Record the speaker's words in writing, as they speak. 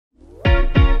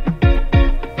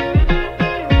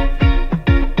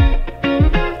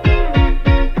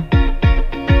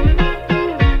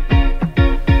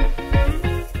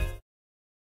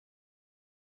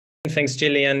Thanks,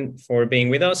 Jillian, for being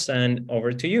with us, and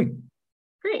over to you.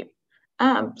 Great.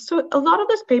 So a lot of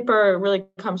this paper really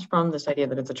comes from this idea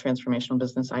that it's a transformational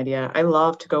business idea. I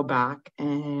love to go back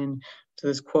and to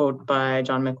this quote by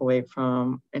John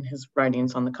Micklethwait in his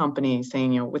writings on the company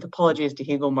saying, with apologies to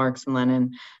Hegel, Marx, and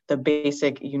Lenin, the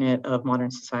basic unit of modern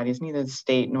society is neither the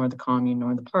state nor the commune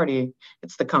nor the party,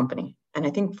 it's the company. And I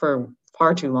think for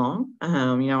far too long,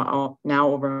 now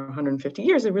over 150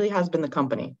 years, it really has been the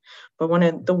company. But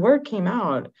when the word came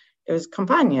out, it was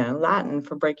campagna, Latin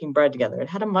for breaking bread together. It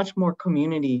had a much more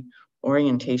community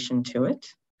orientation to it.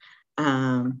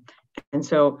 And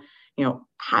so,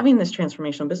 having this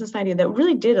transformational business idea that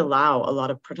really did allow a lot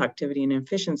of productivity and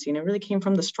efficiency, and it really came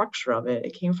from the structure of it.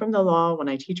 It came from the law. When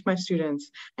I teach my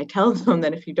students, I tell them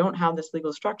that if you don't have this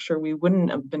legal structure, we wouldn't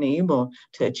have been able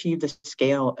to achieve the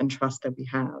scale and trust that we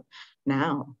have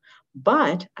now.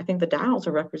 But I think the DAOs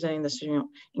are representing this,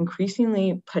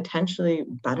 increasingly potentially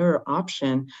better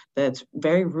option that's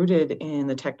very rooted in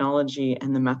the technology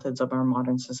and the methods of our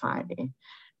modern society.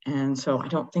 And so I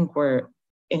don't think we're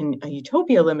in a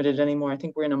utopia limited anymore. I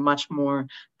think we're in a much more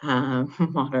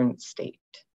modern state.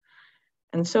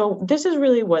 And so this is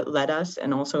really what led us,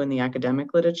 and also in the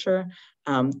academic literature,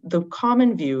 the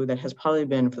common view that has probably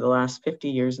been for the last 50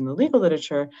 years in the legal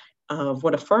literature of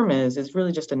what a firm is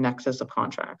really just a nexus of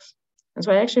contracts. And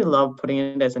so I actually love putting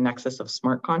it as a nexus of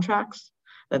smart contracts,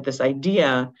 that this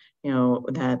idea,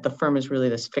 that the firm is really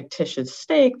this fictitious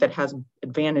stake that has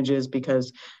advantages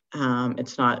because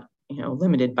it's not,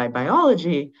 limited by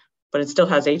biology, but it still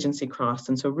has agency costs.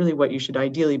 And so really what you should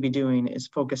ideally be doing is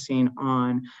focusing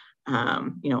on,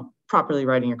 properly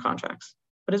writing your contracts.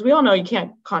 But as we all know, you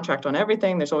can't contract on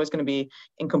everything. There's always going to be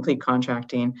incomplete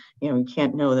contracting. You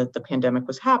can't know that the pandemic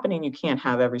was happening. You can't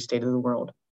have every state of the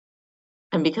world.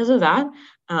 And because of that,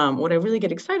 what I really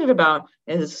get excited about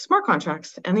is smart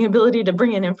contracts and the ability to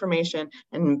bring in information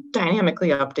and dynamically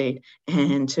update,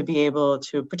 and to be able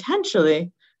to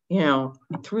potentially,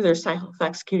 through their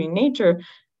self-executing nature,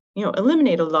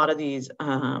 eliminate a lot of these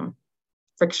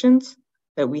frictions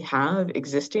that we have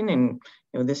existing in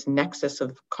this nexus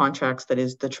of contracts that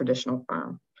is the traditional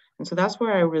firm. And so that's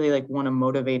where I really want to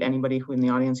motivate anybody who in the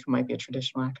audience who might be a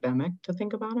traditional academic to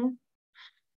think about it.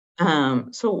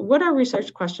 So what our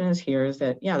research question is here is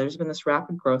that, there's been this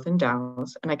rapid growth in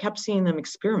DAOs, and I kept seeing them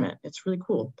experiment. It's really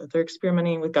cool that they're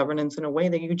experimenting with governance in a way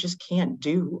that you just can't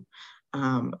do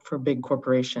for big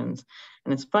corporations.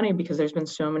 And it's funny because there's been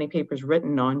so many papers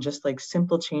written on just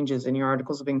simple changes in your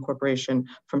articles of incorporation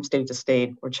from state to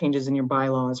state, or changes in your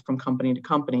bylaws from company to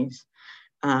companies.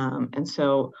 And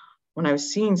so when I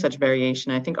was seeing such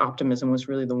variation, I think optimism was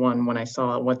really the one when I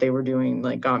saw what they were doing,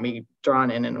 got me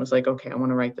drawn in and was like, okay, I want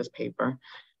to write this paper.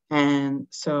 And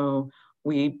so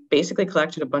we basically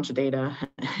collected a bunch of data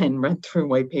and read through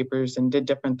white papers and did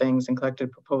different things and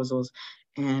collected proposals,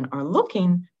 and are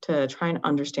looking to try and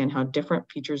understand how different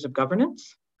features of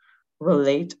governance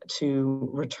relate to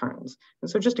returns. And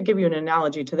so just to give you an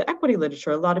analogy to the equity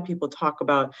literature, a lot of people talk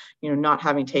about, not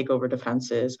having takeover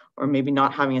defenses, or maybe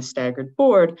not having a staggered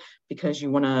board because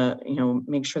you want to,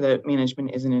 make sure that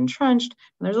management isn't entrenched.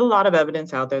 And there's a lot of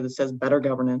evidence out there that says better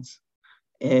governance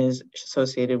is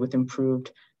associated with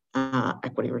improved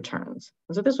equity returns.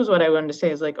 And so this was what I wanted to say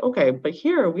is okay, but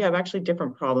here we have actually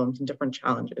different problems and different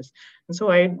challenges. And so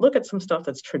I look at some stuff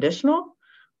that's traditional,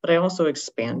 but I also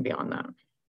expand beyond that.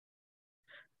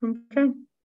 Okay.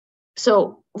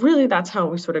 So really that's how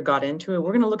we sort of got into it.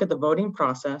 We're going to look at the voting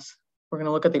process. We're going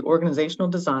to look at the organizational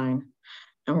design,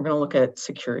 and we're going to look at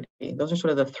security. Those are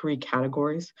sort of the three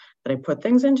categories that I put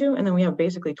things into. And then we have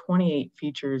basically 28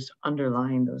 features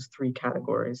underlying those three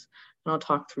categories. And I'll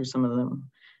talk through some of them.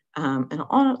 And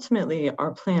ultimately,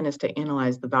 our plan is to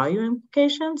analyze the value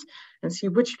implications and see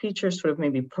which features sort of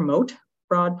maybe promote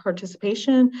broad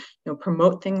participation,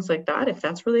 promote things like that, if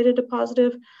that's related to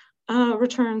positive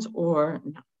returns or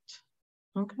not.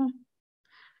 Okay.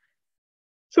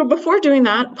 So before doing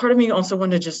that, part of me also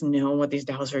wanted to just know what these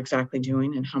DAOs are exactly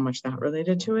doing and how much that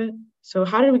related to it. So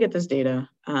how did we get this data?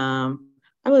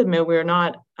 I will admit we're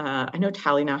not, I know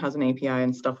Tally now has an API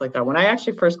and stuff like that. When I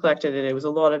actually first collected it, it was a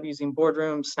lot of using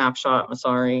Boardroom, Snapshot,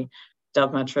 Masari,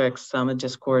 Devmetrics, some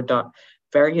Discord,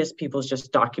 various people's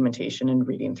just documentation and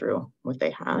reading through what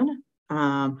they had.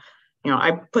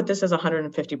 I put this as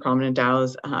 150 prominent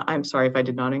DAOs. I'm sorry if I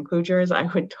did not include yours. I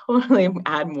would totally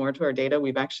add more to our data.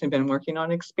 We've actually been working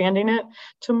on expanding it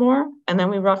to more. And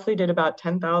then we roughly did about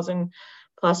 10,000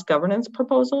 plus governance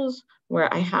proposals,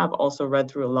 where I have also read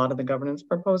through a lot of the governance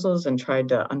proposals and tried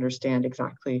to understand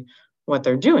exactly what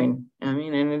they're doing. And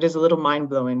it is a little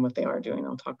mind-blowing what they are doing.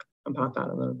 I'll talk about that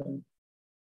a little bit.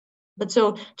 But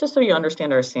so just so you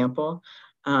understand our sample,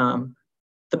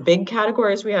 The big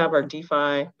categories we have are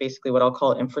DeFi, basically what I'll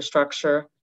call infrastructure,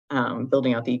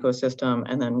 building out the ecosystem,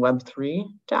 and then Web3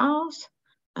 DAOs.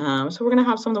 So we're going to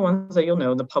have some of the ones that you'll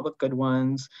know, the public good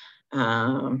ones, a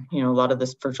lot of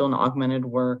this virtual and augmented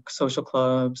work, social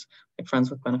clubs, like Friends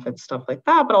with Benefits, stuff like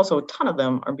that. But also a ton of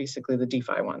them are basically the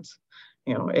DeFi ones.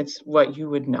 It's what you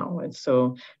would know. It's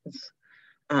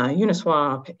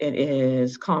Uniswap, it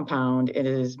is Compound, it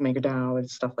is MegaDAO,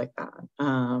 it's stuff like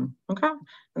that. Okay,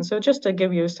 and so just to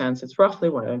give you a sense, it's roughly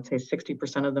what I'd say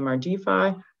 60% of them are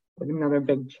DeFi, but another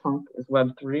big chunk is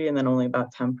Web3, and then only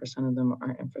about 10% of them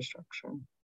are infrastructure.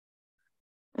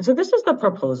 And so this is the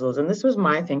proposals, and this was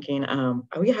my thinking.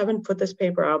 We haven't put this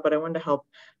paper out, but I wanted to help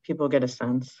people get a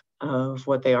sense of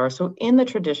what they are. So in the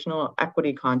traditional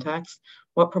equity context,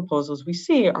 what proposals we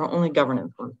see are only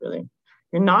governance ones, really.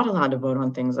 You're not allowed to vote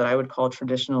on things that I would call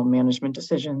traditional management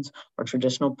decisions or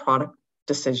traditional product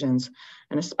decisions,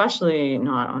 and especially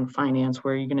not on finance.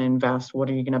 Where are you going to invest? What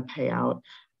are you going to pay out?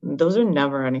 Those are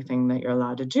never anything that you're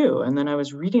allowed to do. And then I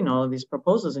was reading all of these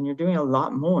proposals, and you're doing a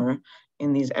lot more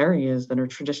in these areas that are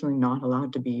traditionally not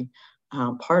allowed to be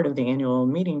part of the annual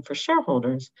meeting for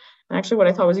shareholders. And actually, what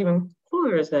I thought was even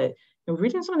cooler is that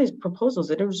reading some of these proposals,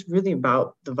 it was really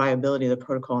about the viability of the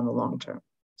protocol in the long term.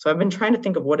 So I've been trying to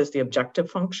think of what is the objective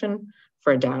function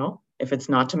for a DAO if it's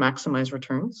not to maximize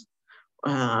returns.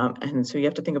 And so you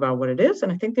have to think about what it is.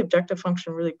 And I think the objective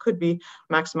function really could be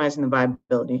maximizing the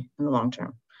viability in the long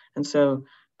term. And so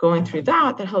going through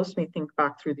that helps me think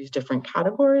back through these different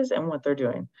categories and what they're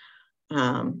doing.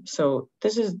 So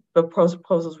this is the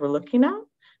proposals we're looking at.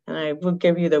 And I will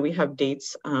give you that we have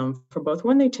dates for both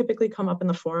when they typically come up in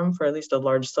the forum for at least a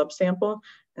large subsample,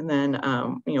 and then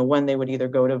when they would either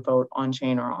go to vote on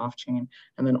chain or off chain,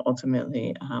 and then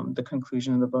ultimately the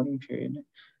conclusion of the voting period.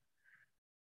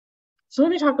 So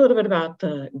let me talk a little bit about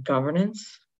the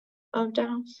governance of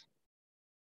DAOs.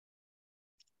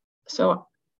 So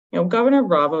Governor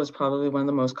Bravo is probably one of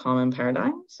the most common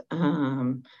paradigms,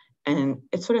 and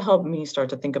it sort of helped me start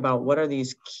to think about what are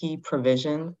these key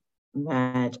provisions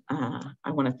that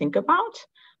I want to think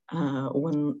about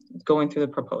when going through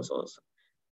the proposals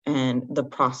and the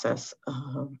process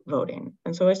of voting.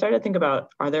 And so I started to think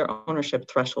about, are there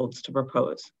ownership thresholds to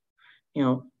propose?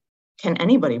 Can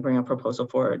anybody bring a proposal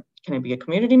forward? Can it be a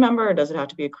community member, or does it have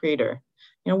to be a creator?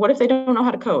 What if they don't know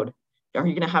how to code? Are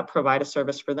you going to provide a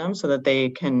service for them so that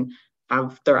they can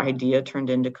have their idea turned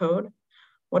into code?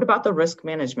 What about the risk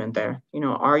management there?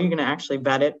 Are you going to actually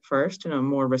vet it first in a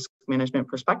more risk management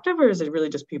perspective, or is it really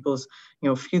just people's,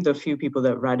 the few people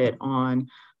that read it on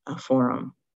a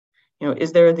forum?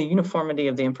 Is there the uniformity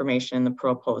of the information in the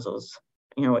proposals?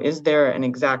 Is there an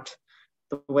exact,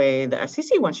 the way the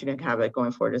SEC wants you to have it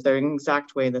going forward? Is there an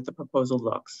exact way that the proposal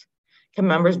looks? Can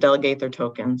members delegate their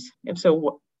tokens? If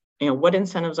so, what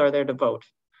incentives are there to vote?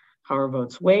 How are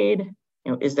votes weighed?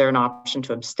 Is there an option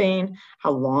to abstain? How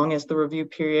long is the review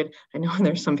period? I know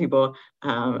there's some people,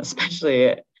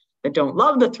 especially that don't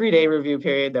love the 3-day review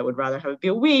period, that would rather have it be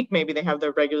a week. Maybe they have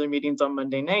their regular meetings on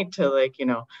Monday night to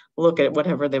look at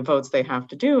whatever the votes they have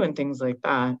to do and things like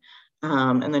that.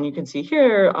 And then you can see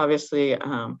here, obviously,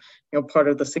 part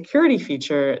of the security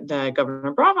feature that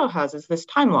Governor Bravo has is this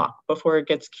time lock before it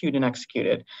gets queued and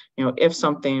executed. If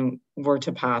something were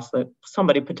to pass, that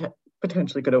somebody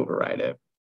potentially could override it.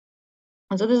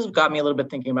 And so this has got me a little bit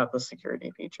thinking about the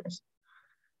security features.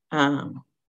 And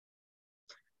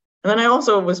then I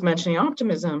also was mentioning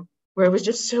optimism, where it was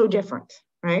just so different,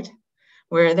 right?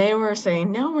 Where they were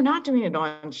saying, no, we're not doing it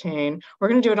on chain. We're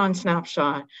going to do it on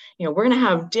Snapshot. We're going to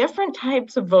have different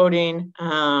types of voting.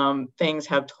 Things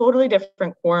have totally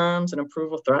different quorums and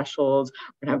approval thresholds.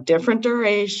 We're going to have different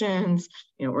durations.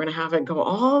 We're going to have it go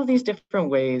all of these different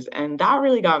ways. And that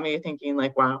really got me thinking,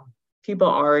 wow, people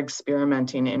are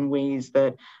experimenting in ways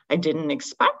that I didn't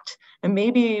expect. And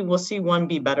maybe we'll see one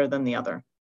be better than the other.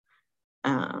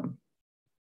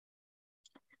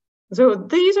 So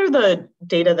these are the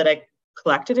data that I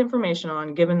collected information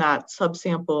on, given that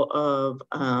subsample of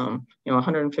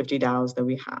 150 DAOs that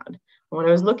we had. And what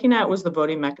I was looking at was the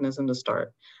voting mechanism to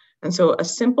start. And so a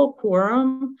simple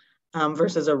quorum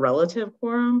versus a relative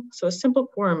quorum. So a simple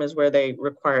quorum is where they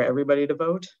require everybody to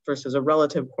vote, versus a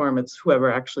relative quorum, it's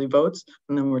whoever actually votes,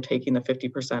 and then we're taking the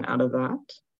 50% out of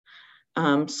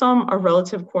that. Some are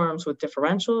relative quorums with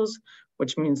differentials,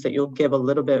 which means that you'll give a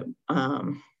little bit,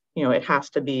 it has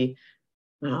to be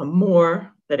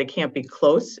more, that it can't be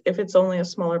close if it's only a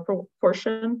smaller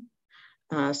proportion.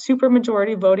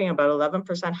 Supermajority voting, about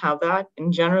 11% have that.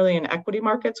 And generally in equity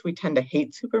markets, we tend to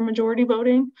hate supermajority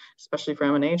voting, especially for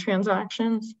M&A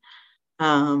transactions.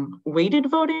 Weighted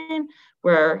voting,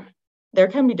 where there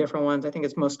can be different ones. I think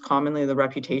it's most commonly the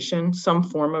reputation, some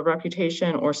form of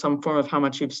reputation or some form of how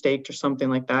much you've staked or something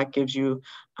like that gives you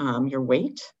your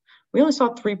weight. We only saw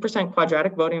 3%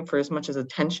 quadratic voting for as much as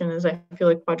attention as I feel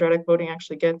like quadratic voting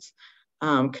actually gets.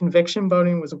 Conviction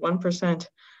voting was 1%,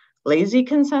 lazy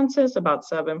consensus about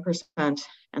 7%,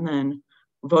 and then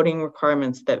voting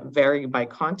requirements that vary by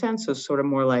content. So sort of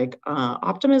more like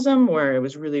optimism, where it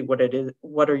was really what it is,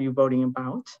 what are you voting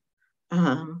about?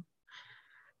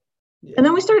 And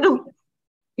then we started to,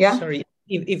 yeah. Sorry,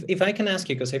 if I can ask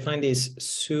you, because I find this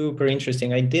super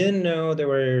interesting. I didn't know there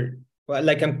were, well,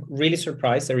 like I'm really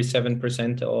surprised there is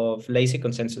 7% of lazy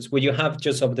consensus. Would you have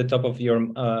just off the top of your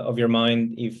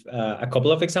mind if a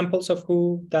couple of examples of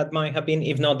who that might have been?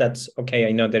 If not, that's okay.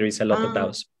 I know there is a lot of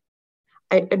DAOs.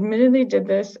 I admittedly did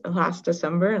this last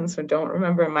December, and so don't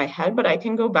remember in my head, but I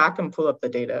can go back and pull up the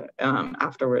data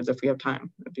afterwards if we have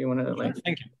time, if you want to like.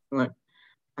 Thank you. Look.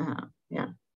 Yeah.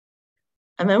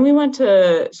 And then we went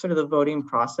to sort of the voting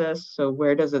process. So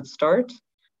where does it start?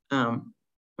 I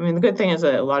mean, the good thing is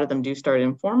that a lot of them do start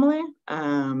informally.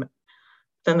 Then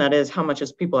that is how much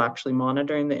is people actually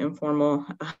monitoring the informal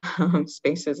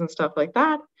spaces and stuff like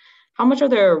that. How much are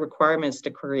there requirements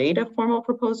to create a formal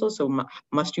proposal? So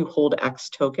must you hold X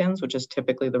tokens, which is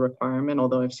typically the requirement,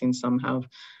 although I've seen some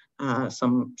have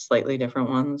some slightly different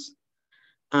ones.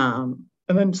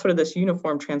 And then sort of this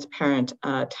uniform, transparent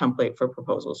template for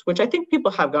proposals, which I think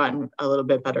people have gotten a little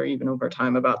bit better even over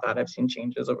time about that. I've seen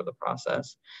changes over the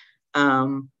process.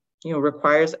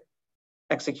 Requires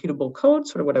executable code,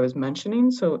 sort of what I was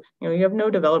mentioning. So, you have no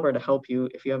developer to help you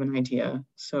if you have an idea.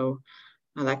 So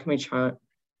that can be tried.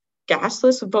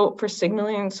 Gasless vote for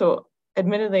signaling. So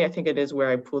admittedly, I think it is where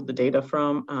I pulled the data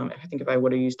from. I think if I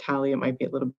would have used Tally, it might be a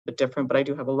little bit different, but I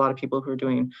do have a lot of people who are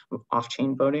doing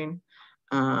off-chain voting.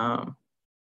 Quorum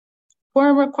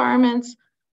requirements.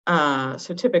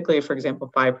 So typically, for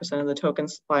example, 5% of the token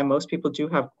supply, most people do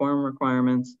have quorum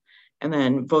requirements. And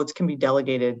then votes can be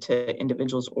delegated to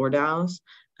individuals or DAOs.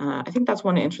 I think that's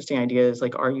one interesting idea is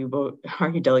like, are you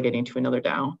delegating to another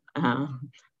DAO?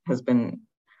 Has been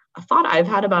a thought I've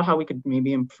had about how we could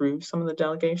maybe improve some of the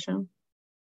delegation.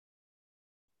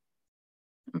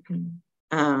 Okay.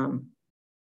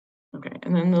 Okay,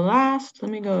 and then the last, let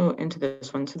me go into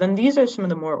this one. So then these are some of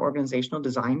the more organizational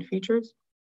design features.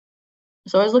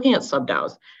 So I was looking at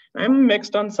sub-DAOs. I'm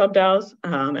mixed on sub-DAOs,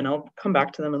 and I'll come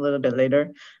back to them a little bit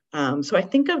later. So I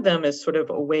think of them as sort of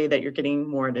a way that you're getting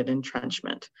more at an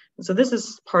entrenchment. And so this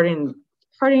is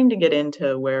starting to get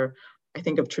into where I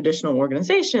think of traditional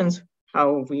organizations,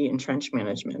 how we entrench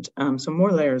management. So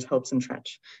more layers helps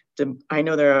entrench. I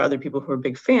know there are other people who are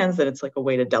big fans that it's like a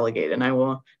way to delegate, and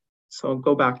so I'll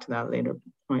go back to that later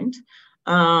point.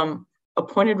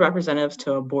 Appointed representatives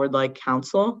to a board-like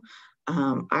council.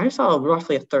 I saw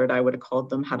roughly a third, I would have called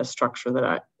them, had a structure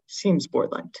that seems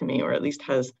board-like to me, or at least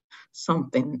has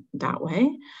something that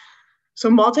way. So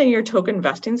multi-year token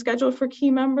vesting schedule for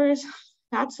key members.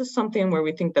 That's just something where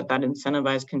we think that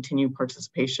incentivizes continued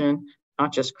participation,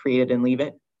 not just create it and leave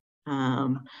it.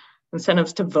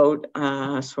 Incentives to vote,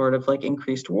 sort of like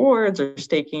increased rewards or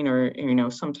staking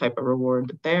or some type of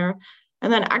reward there.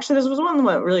 And then actually this was one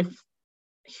that really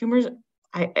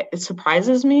it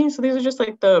surprises me. So these are just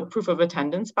like the proof of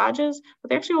attendance badges, but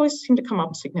they actually always seem to come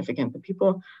up significant. That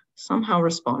people somehow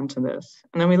respond to this.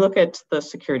 And then we look at the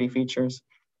security features.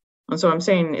 And so I'm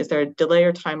saying, is there a delay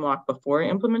or time lock before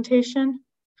implementation?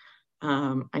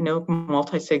 I know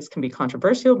multi-sigs can be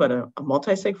controversial, but a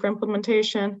multi-sig for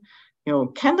implementation,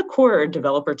 can the core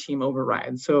developer team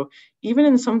override? So even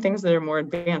in some things that are more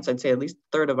advanced, I'd say at least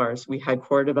a third of ours, we had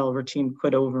core developer team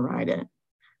could override it.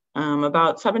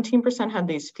 About 17% had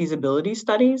these feasibility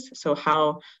studies. So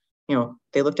how,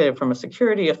 they looked at it from a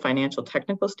security, a financial,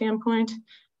 technical standpoint,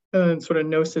 and sort of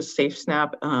Gnosis Safe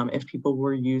Snap if people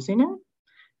were using it.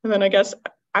 And then I guess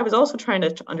I was also trying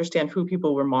to understand who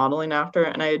people were modeling after.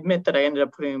 And I admit that I ended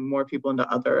up putting more people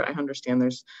into other. I understand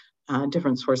there's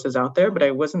different sources out there, but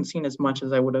I wasn't seeing as much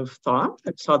as I would have thought.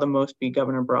 I saw the most be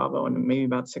Governor Bravo and maybe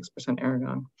about 6%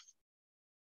 Aragon.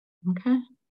 Okay.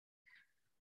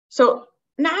 So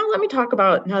now let me talk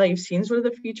about, now that you've seen sort of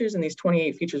the features and these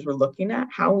 28 features we're looking at,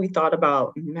 how we thought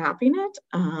about mapping it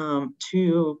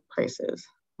to prices,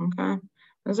 okay?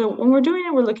 And so when we're doing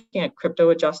it, we're looking at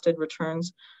crypto adjusted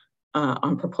returns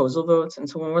on proposal votes. And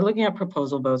so when we're looking at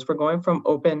proposal votes, we're going from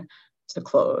open to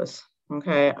close,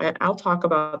 okay? I'll talk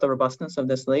about the robustness of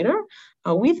this later.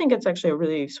 We think it's actually a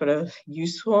really sort of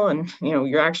useful and,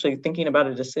 you're actually thinking about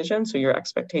a decision, so your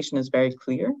expectation is very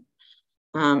clear.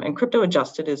 And crypto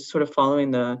adjusted is sort of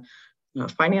following the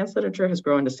finance literature has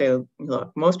grown to say,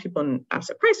 look, most people in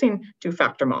asset pricing do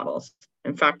factor models.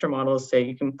 And factor models say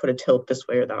you can put a tilt this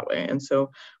way or that way. And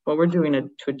so what we're doing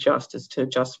to adjust is to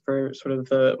adjust for sort of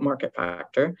the market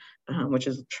factor, which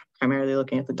is primarily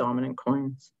looking at the dominant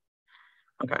coins.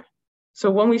 Okay. So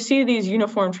when we see these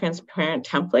uniform transparent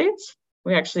templates,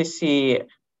 we actually see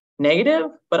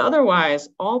negative, but otherwise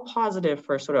all positive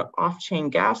for sort of off-chain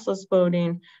gasless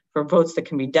voting, for votes that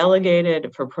can be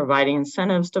delegated, for providing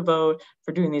incentives to vote,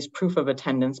 for doing these proof of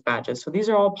attendance badges. So these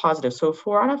are all positive. So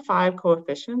 4 out of 5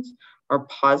 coefficients are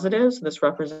positive. So this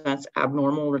represents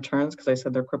abnormal returns because I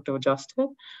said they're crypto adjusted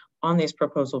on these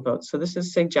proposal votes. So this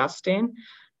is suggesting,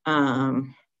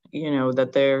 that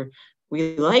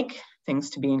we like things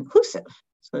to be inclusive.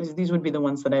 So these would be the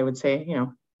ones that I would say,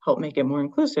 help make it more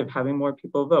inclusive, having more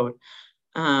people vote.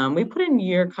 We put in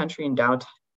year, country, and DAO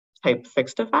type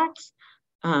fixed effects.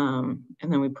 And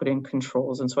then we put in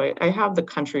controls. And so I have the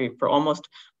country for almost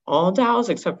all DAOs,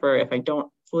 except for if I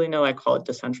don't fully know, I call it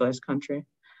decentralized country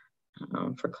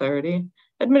for clarity.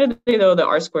 Admittedly, though, the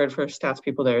R-squared for stats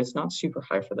people there is not super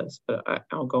high for this, but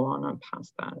I'll go on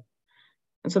past that.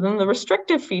 And so then the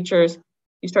restrictive features,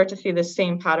 you start to see the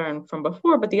same pattern from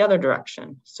before, but the other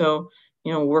direction. So,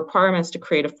 requirements to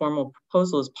create a formal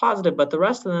proposal is positive, but the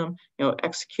rest of them,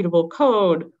 executable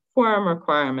code, quorum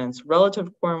requirements, relative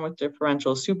quorum with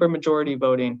differential, supermajority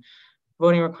voting,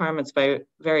 voting requirements by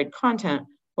varied content.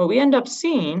 What we end up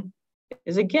seeing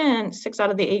is, again, 6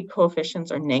 out of the 8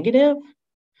 coefficients are negative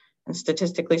and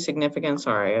statistically significant.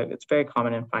 Sorry, it's very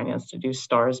common in finance to do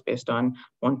stars based on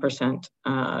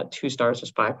 1%, 2 stars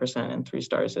is 5%, and 3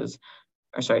 stars is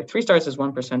 1%, 2 stars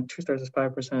is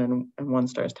 5%, and 1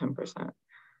 star is 10%.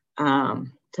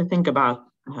 To think about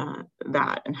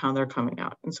that and how they're coming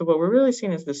out. And so what we're really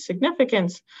seeing is the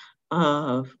significance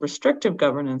of restrictive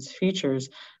governance features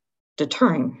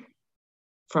deterring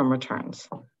from returns.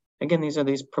 Again, these are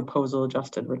these proposal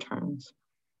adjusted returns.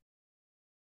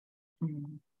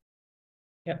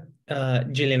 Yeah,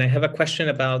 Jillian, I have a question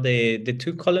about the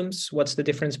 2 columns. What's the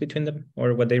difference between them,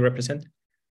 or what they represent?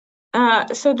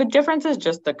 So the difference is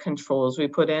just the controls we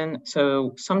put in.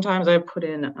 So sometimes I put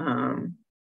in, I'm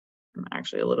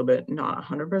actually a little bit not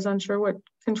 100% sure what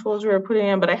controls we were putting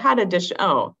in, but I had it's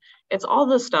all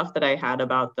the stuff that I had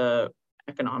about the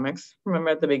economics. Remember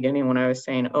at the beginning when I was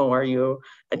saying, are you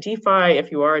a DeFi?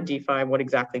 If you are a DeFi, what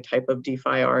exactly type of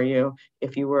DeFi are you?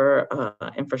 If you were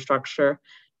infrastructure.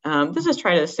 This is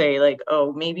trying to say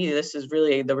maybe this is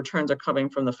really, the returns are coming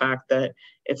from the fact that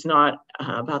it's not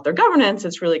about their governance,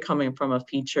 it's really coming from a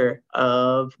feature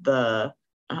of the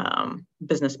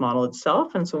business model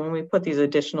itself. And so when we put these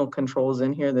additional controls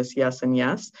in here, this yes and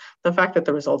yes, the fact that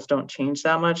the results don't change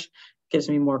that much gives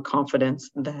me more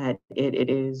confidence that it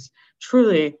is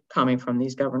truly coming from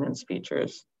these governance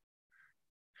features.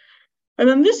 And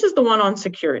then this is the one on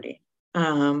security.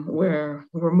 Where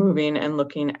we're moving and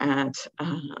looking at,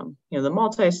 the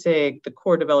multi-sig, the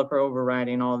core developer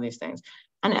overriding, all of these things.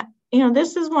 And,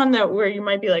 this is one where you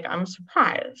might be like, I'm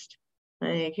surprised.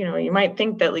 You might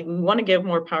think that we want to give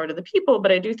more power to the people,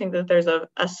 but I do think that there's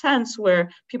a sense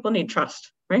where people need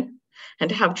trust, right? And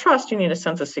to have trust, you need a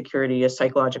sense of security, a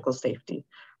psychological safety,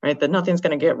 right? That nothing's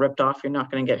going to get ripped off, you're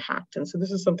not going to get hacked. And so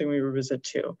this is something we revisit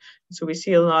too. So we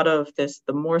see a lot of this,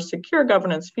 the more secure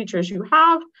governance features you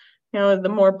have, the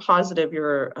more positive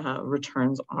your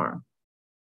returns are.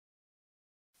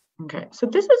 Okay, so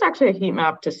this is actually a heat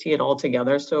map to see it all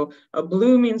together. So a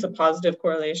blue means a positive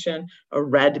correlation, a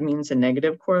red means a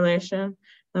negative correlation.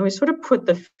 Then we sort of put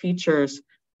the features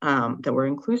that were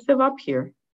inclusive up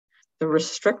here, the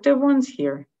restrictive ones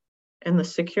here, and the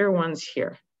secure ones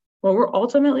here. What we're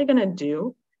ultimately going to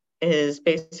do is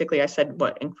basically, I said,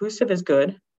 inclusive is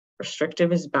good,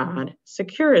 restrictive is bad,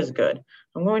 secure is good.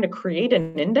 I'm going to create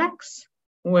an index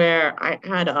where I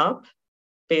add up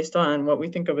based on what we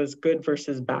think of as good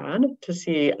versus bad to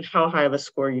see how high of a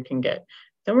score you can get.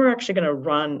 Then we're actually going to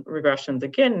run regressions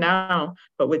again now,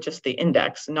 but with just the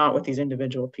index, not with these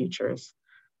individual features.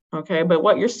 Okay, but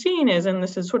what you're seeing is, and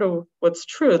this is sort of what's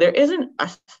true, there isn't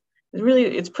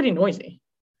it's pretty noisy.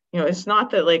 It's not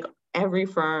that every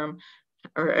firm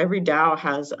or every DAO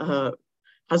has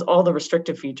all the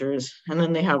restrictive features, and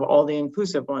then they have all the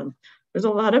inclusive ones. There's a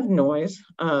lot of noise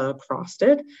across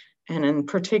it, and in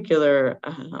particular,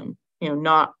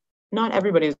 not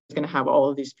everybody is going to have all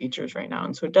of these features right now,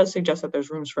 and so it does suggest that there's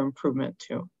rooms for improvement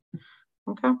too.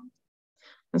 Okay,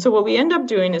 and so what we end up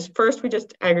doing is first we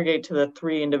just aggregate to the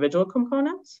 3 individual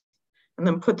components, and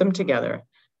then put them together.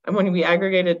 And when we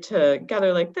aggregate it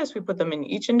together like this, we put them in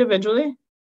each individually,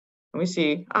 and we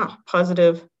see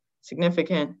positive,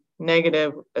 significant,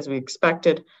 negative, as we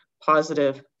expected,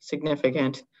 positive,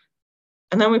 significant,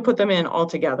 And then we put them in all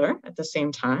together at the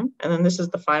same time. And then this is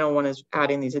the final one, is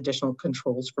adding these additional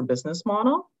controls for business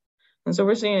model. And so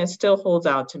we're seeing it still holds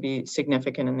out to be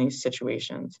significant in these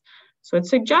situations. So it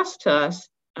suggests to us,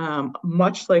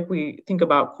 much like we think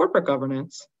about corporate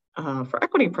governance for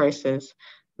equity prices,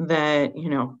 that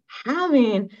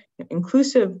having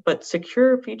inclusive but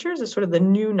secure features is sort of the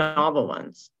new novel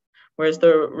ones. Whereas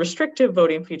the restrictive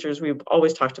voting features, we've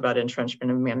always talked about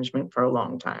entrenchment of management for a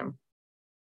long time.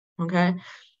 Okay.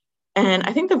 And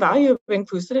I think the value of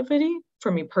inclusivity,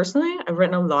 for me personally, I've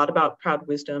written a lot about crowd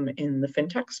wisdom in the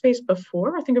fintech space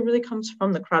before. I think it really comes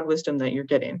from the crowd wisdom that you're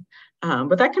getting.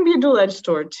 But that can be a dual-edged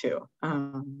sword too.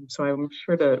 So I'm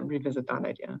sure to revisit that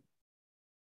idea.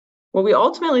 What we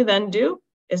ultimately then do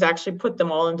is actually put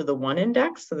them all into the one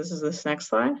index. So this is this next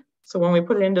slide. So when we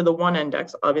put it into the one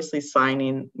index, obviously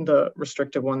signing the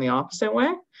restrictive one the opposite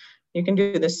way, you can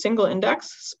do the single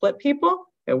index, split people,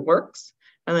 it works.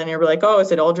 And then you're like, oh,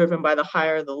 is it all driven by the high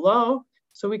or the low?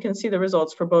 So we can see the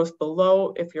results for both the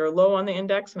low. If you're low on the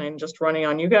index and I'm just running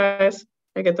on you guys,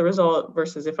 I get the result,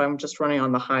 versus if I'm just running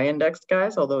on the high index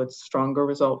guys, although it's stronger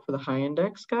result for the high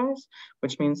index guys,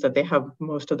 which means that they have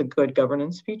most of the good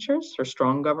governance features or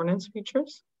strong governance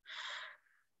features.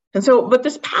 And so, but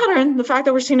this pattern, the fact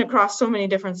that we're seeing across so many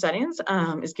different settings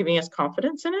is giving us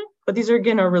confidence in it. But these are,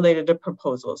 again, are related to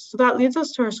proposals. So that leads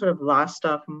us to our sort of last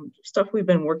stuff we've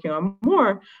been working on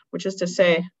more, which is to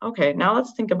say, okay, now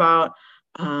let's think about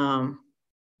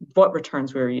what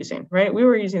returns we were using, right? We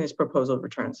were using these proposal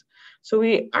returns. So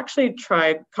we actually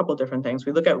tried a couple different things.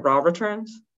 We look at raw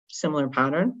returns, similar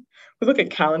pattern. We look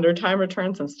at calendar time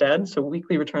returns instead, so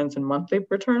weekly returns and monthly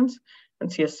returns,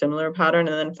 and see a similar pattern.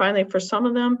 And then finally, for some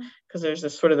of them, because there's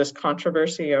this sort of this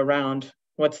controversy around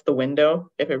what's the window,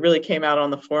 if it really came out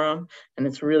on the forum and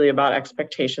it's really about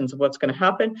expectations of what's going to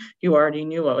happen, you already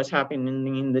knew what was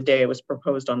happening the day it was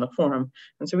proposed on the forum.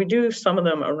 And so we do some of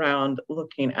them around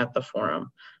looking at the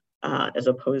forum as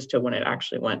opposed to when it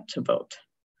actually went to vote.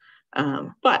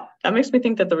 But that makes me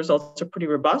think that the results are pretty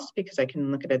robust because I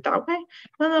can look at it that way. And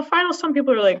then the final, some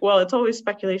people are like, well, it's always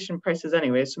speculation prices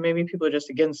anyway. So maybe people are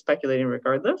just, again, speculating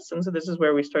regardless. And so this is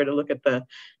where we started to look at the,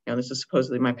 this is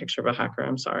supposedly my picture of a hacker.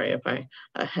 I'm sorry if I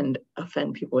offend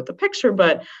people with the picture,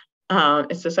 but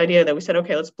it's this idea that we said,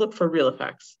 okay, let's look for real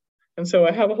effects. And so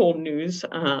I have a whole news,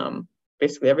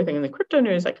 basically everything in the crypto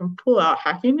news. I can pull out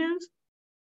hacking news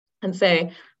and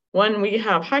say, when we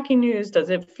have hacking news, does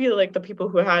it feel like the people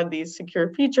who had these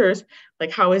secure features, like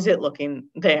how is it looking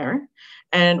there?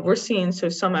 And we're seeing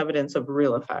some evidence of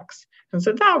real effects. And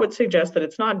so that would suggest that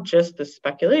it's not just the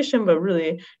speculation, but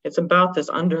really it's about this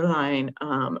underlying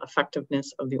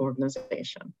effectiveness of the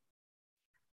organization.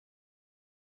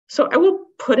 So I will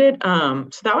put it,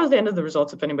 so that was the end of the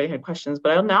results if anybody had questions,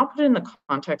 but I'll now put it in the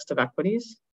context of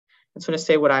equities and sort of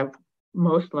say what I've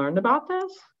most learned about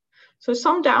this. So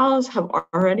some DAOs have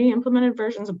already implemented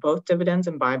versions of both dividends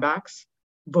and buybacks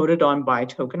voted on by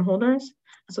token holders.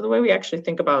 So the way we actually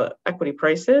think about equity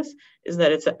prices is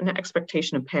that it's an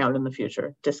expectation of payout in the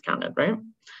future, discounted, right?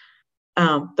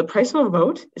 The price of a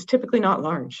vote is typically not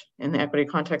large in the equity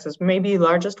context. It's maybe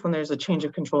largest when there's a change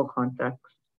of control context.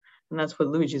 And that's what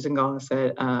Luigi Zingala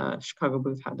said, Chicago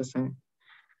Booth had to say.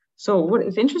 So what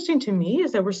is interesting to me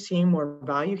is that we're seeing more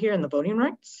value here in the voting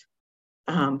rights.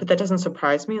 But that doesn't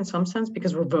surprise me in some sense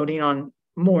because we're voting on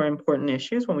more important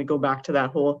issues. When we go back to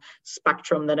that whole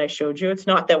spectrum that I showed you, it's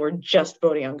not that we're just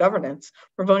voting on governance,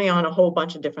 we're voting on a whole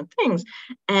bunch of different things.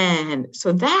 And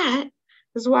so that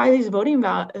is why these voting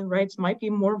rights might be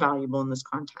more valuable in this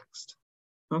context,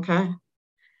 okay?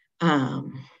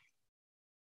 And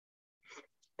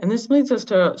this leads us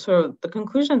to the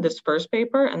conclusion of this first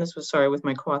paper, and this was, with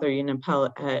my co-author Ian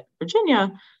Appel at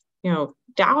Virginia.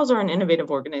 DAOs are an innovative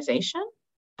organization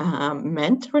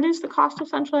meant to reduce the cost of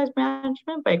centralized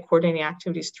management by coordinating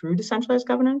activities through decentralized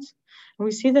governance. And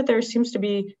we see that there seems to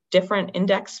be different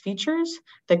index features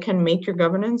that can make your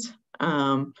governance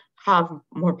have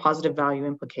more positive value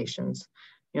implications.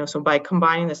 So by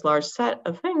combining this large set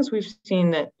of things, we've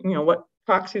seen that, what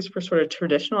proxies for sort of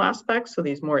traditional aspects, so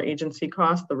these more agency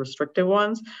costs, the restrictive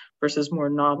ones, versus more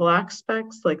novel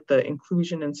aspects like the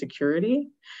inclusion and security,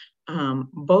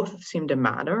 both seem to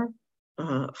matter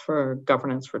for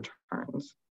governance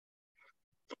returns.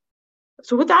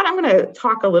 So with that, I'm going to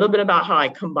talk a little bit about how I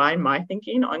combine my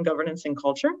thinking on governance and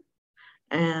culture,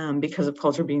 and because of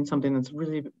culture being something that's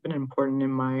really been important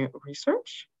in my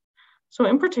research. So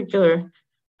in particular,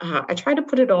 I try to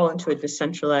put it all into a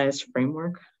decentralized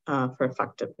framework for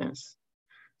effectiveness.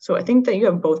 So I think that you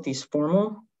have both these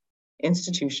formal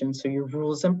institutions, so your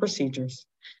rules and procedures,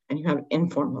 and you have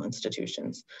informal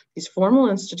institutions. These formal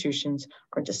institutions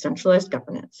are decentralized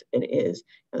governance. It is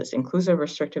this inclusive,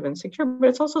 restrictive, and secure, but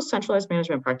it's also centralized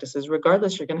management practices.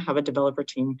 Regardless, you're going to have a developer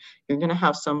team, you're going to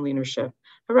have some leadership.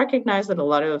 I recognize that a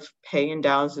lot of pay in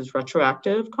DAOs is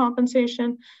retroactive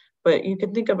compensation, but you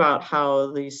can think about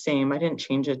how the same, I didn't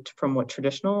change it from what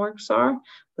traditional works are,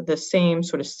 but the same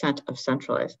sort of set of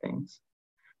centralized things.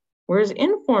 Whereas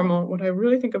informal, what I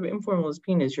really think of informal as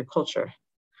being is your culture.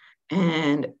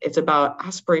 And it's about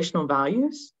aspirational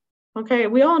values. Okay,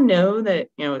 we all know that,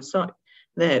 it's not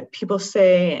that people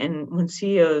say, and when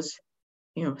CEOs,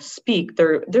 speak,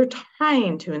 they're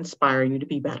trying to inspire you to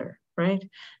be better, right?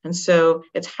 And so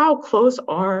it's how close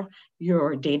are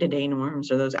your day-to-day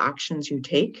norms or those actions you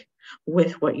take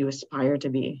with what you aspire to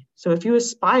be. So if you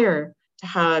aspire to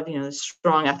have, a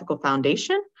strong ethical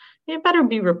foundation, you better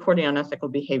be reporting on ethical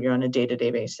behavior on a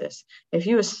day-to-day basis. If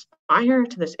you aspire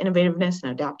to this innovativeness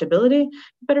and adaptability,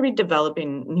 you better be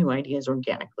developing new ideas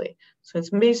organically. So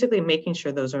it's basically making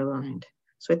sure those are aligned.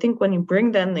 So I think when you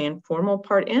bring then the informal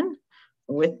part in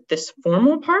with this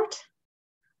formal part,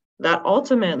 that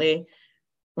ultimately,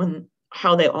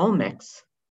 how they all mix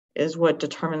is what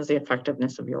determines the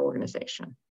effectiveness of your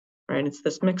organization. Right? It's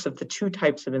this mix of the two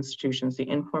types of institutions, the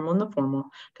informal and the formal,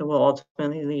 that will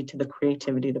ultimately lead to the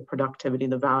creativity, the productivity,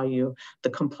 the value, the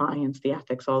compliance, the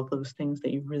ethics, all of those things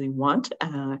that you really want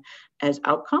as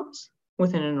outcomes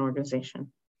within an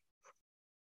organization.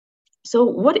 So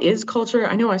what is culture?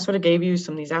 I know I sort of gave you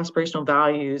some of these aspirational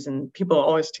values and people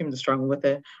always seem to struggle with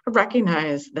it. I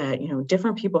recognize that,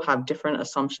 different people have different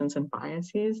assumptions and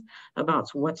biases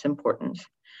about what's important.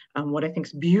 What I think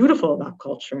is beautiful about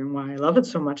culture and why I love it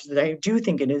so much is that I do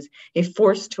think it is a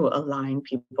force to align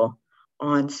people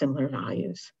on similar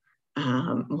values.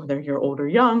 Whether you're old or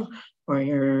young, or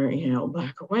you're,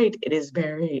 black or white, it is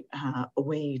very a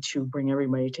way to bring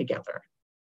everybody together,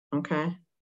 okay?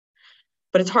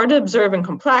 But it's hard to observe and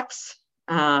complex.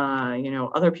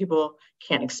 Other people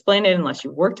can't explain it unless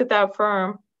you worked at that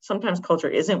firm. Sometimes culture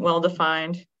isn't well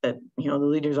defined, that, the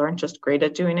leaders aren't just great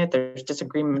at doing it. There's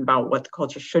disagreement about what the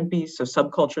culture should be, so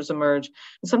subcultures emerge.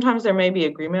 And sometimes there may be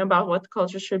agreement about what the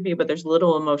culture should be, but there's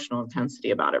little emotional intensity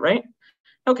about it, right?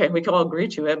 Okay, we can all agree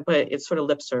to it, but it's sort of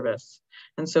lip service.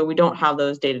 And so we don't have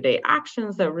those day-to-day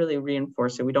actions that really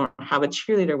reinforce it. We don't have a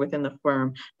cheerleader within the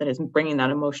firm that is bringing that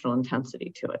emotional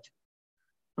intensity to it.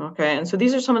 Okay, and so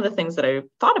these are some of the things that I've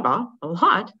thought about a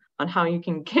lot on how you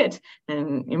can get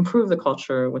and improve the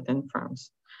culture within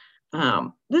firms.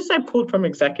 This I pulled from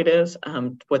executives,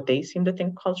 what they seem to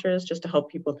think culture is, just to help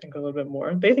people think a little bit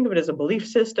more. They think of it as a belief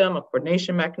system, a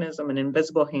coordination mechanism, an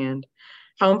invisible hand,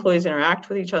 how employees interact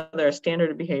with each other, a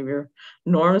standard of behavior,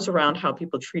 norms around how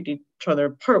people treat each other,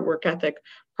 part work ethic,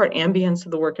 part ambience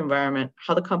of the work environment,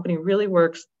 how the company really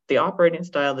works, the operating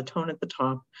style, the tone at the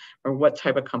top, or what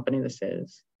type of company this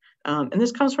is. And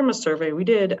this comes from a survey we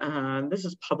did, this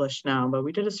is published now, but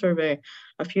we did a survey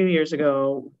a few years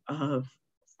ago of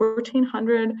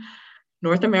 1,400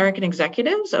 North American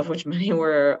executives, of which many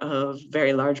were of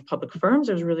very large public firms.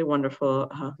 It was a really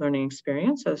wonderful learning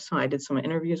experience. So I did some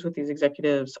interviews with these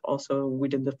executives. Also, we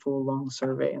did the full long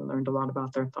survey and learned a lot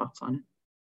about their thoughts on it.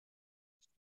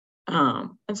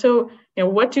 And so,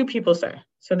 what do people say?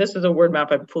 So this is a word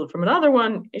map I pulled from another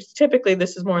one. It's typically,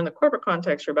 this is more in the corporate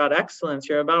context. You're about excellence,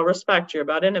 you're about respect, you're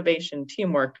about innovation,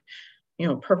 teamwork,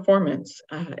 performance.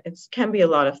 It can be a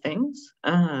lot of things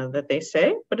that they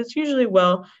say, but it's usually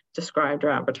well described or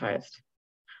advertised.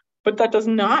 But that does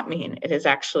not mean it is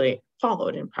actually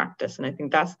followed in practice. And I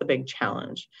think that's the big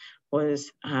challenge.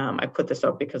 Was I put this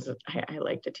up because I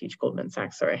like to teach Goldman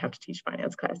Sachs, or I have to teach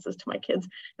finance classes to my kids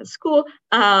at school.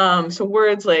 So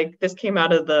words like this came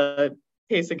out of the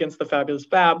case against the fabulous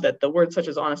Fab, that the words such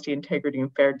as honesty, integrity,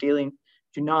 and fair dealing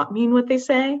do not mean what they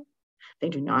say. They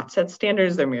do not set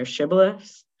standards, they're mere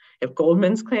shibboleths. If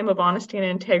Goldman's claim of honesty and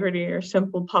integrity are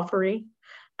simple puffery,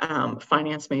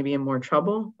 finance may be in more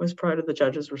trouble, was part of the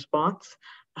judge's response.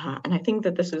 And I think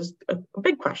that this is a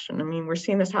big question. I mean, we're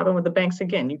seeing this happen with the banks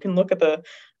again. You can look at the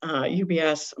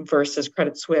UBS versus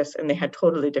Credit Suisse, and they had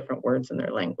totally different words in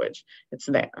their language. It's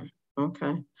there,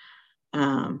 okay?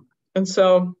 And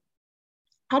so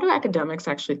how do academics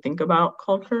actually think about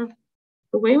culture?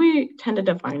 The way we tend to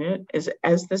define it is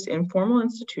as this informal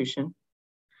institution,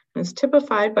 and it's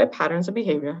typified by patterns of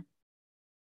behavior,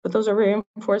 but those are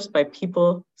reinforced by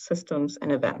people, systems,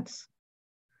 and events.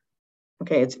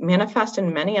 Okay, it's manifest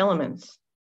in many elements,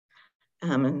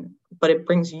 but it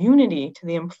brings unity to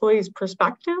the employee's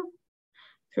perspective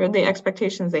through the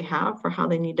expectations they have for how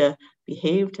they need to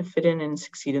behave to fit in and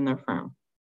succeed in their firm.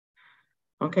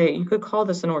 Okay, you could call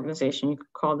this an organization, you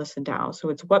could call this a DAO. So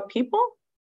it's what people?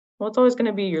 Well, it's always going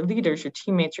to be your leaders, your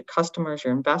teammates, your customers,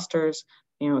 your investors.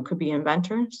 It could be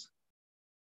inventors.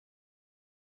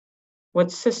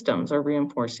 What systems are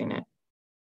reinforcing it?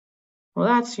 Well,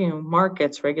 that's,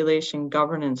 markets, regulation,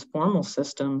 governance, formal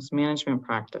systems, management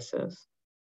practices.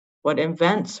 What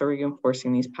events are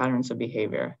reinforcing these patterns of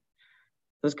behavior?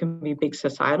 Those can be big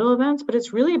societal events, but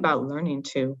it's really about learning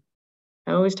too.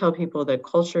 I always tell people that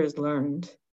culture is learned.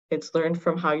 It's learned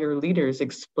from how your leaders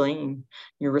explain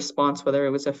your response, whether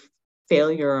it was a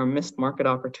failure or a missed market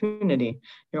opportunity.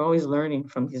 You're always learning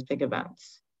from these big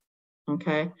events,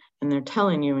 okay? And they're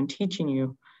telling you and teaching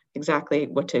you exactly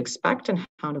what to expect and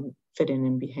how to fit in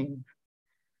and behave.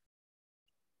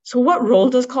 So what role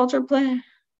does culture play?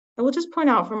 I will just point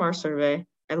out from our survey,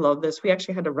 I love this. We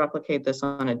actually had to replicate this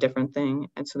on a different thing.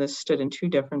 And so this stood in 2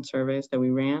 different surveys that we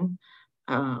ran.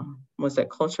 Was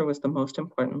that culture was the most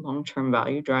important long-term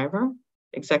value driver.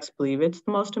 Execs believe it's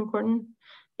the most important.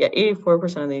 Yet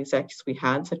 84% of the execs we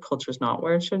had said culture is not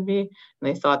where it should be. And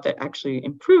they thought that actually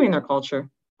improving their culture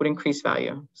would increase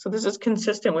value. So this is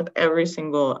consistent with every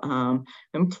single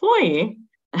employee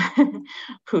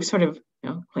who sort of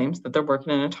claims that they're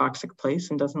working in a toxic place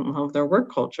and doesn't love their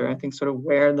work culture. I think sort of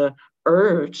where the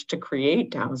urge to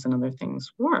create DAOs and other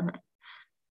things were.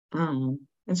 And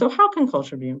so how can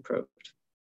culture be improved?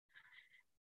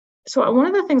 So one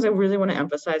of the things I really want to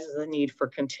emphasize is the need for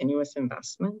continuous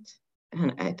investment.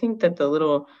 And I think that the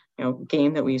little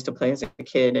game that we used to play as a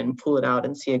kid and pull it out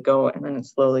and see it go, and then it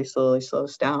slowly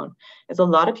slows down, is a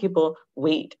lot of people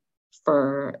wait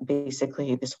for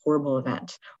basically this horrible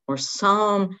event or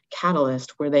some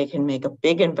catalyst where they can make a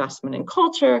big investment in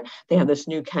culture. They have this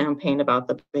new campaign about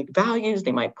the big values.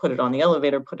 They might put it on the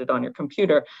elevator, put it on your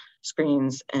computer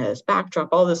screens as backdrop,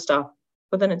 all this stuff,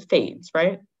 but then it fades,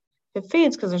 right? It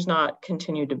fades because there's not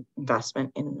continued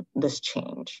investment in this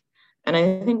change. And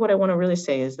I think what I want to really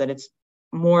say is that it's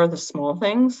more the small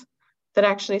things that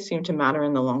actually seem to matter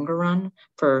in the longer run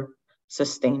for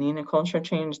sustaining a culture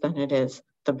change than it is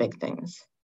the big things.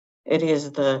 It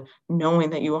is the knowing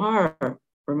that you are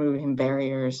removing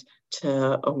barriers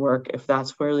to a work. If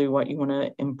that's really what you want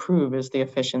to improve is the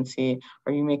efficiency.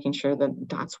 Are you making sure that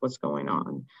that's what's going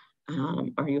on?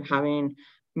 Are you having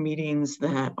meetings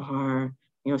that are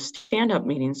stand-up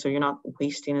meetings, so you're not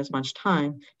wasting as much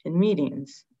time in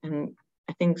meetings? And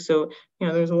I think so,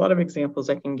 there's a lot of examples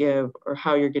I can give or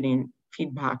how you're getting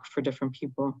feedback for different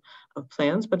people of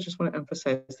plans, but just want to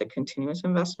emphasize that continuous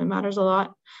investment matters a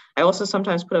lot. I also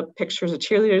sometimes put up pictures of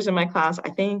cheerleaders in my class. I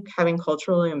think having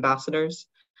cultural ambassadors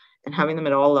and having them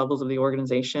at all levels of the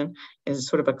organization is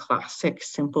sort of a classic,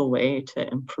 simple way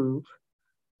to improve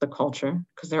the culture,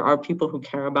 because there are people who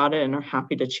care about it and are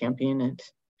happy to champion it.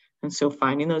 And so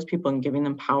finding those people and giving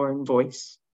them power and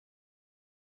voice.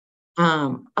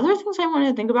 Other things I want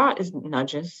to think about is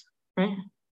nudges, right?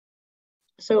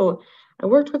 So I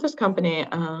worked with this company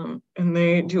and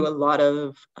they do a lot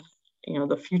of,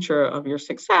 the future of your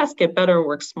success, get better,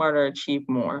 work smarter, achieve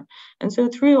more. And so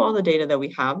through all the data that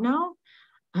we have now,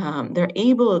 they're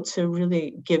able to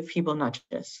really give people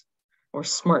nudges or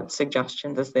smart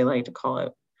suggestions, as they like to call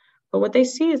it. But what they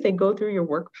see is they go through your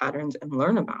work patterns and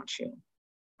learn about you.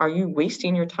 Are you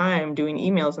wasting your time doing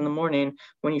emails in the morning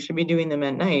when you should be doing them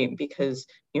at night? Because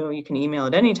you can email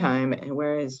at any time, and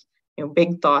whereas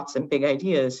big thoughts and big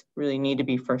ideas really need to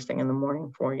be first thing in the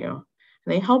morning for you. And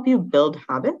they help you build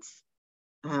habits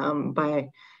by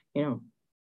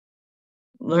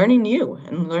learning you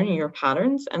and learning your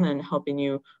patterns, and then helping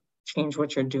you change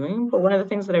what you're doing. But one of the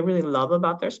things that I really love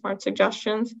about their smart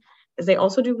suggestions is they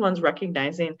also do ones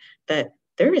recognizing that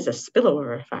there is a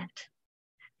spillover effect.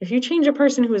 If you change a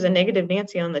person who is a negative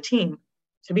Nancy on the team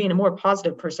to being a more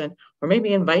positive person, or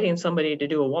maybe inviting somebody to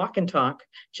do a walk and talk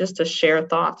just to share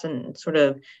thoughts and sort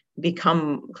of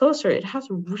become closer, it has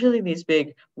really these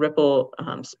big ripple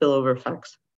spillover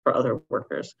effects for other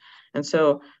workers. And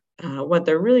so what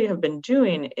they really have been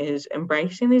doing is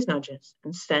embracing these nudges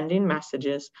and sending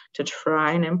messages to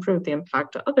try and improve the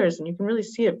impact to others. And you can really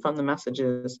see it from the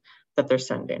messages that they're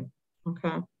sending.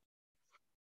 Okay.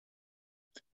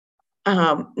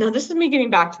 Now, this is me getting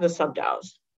back to the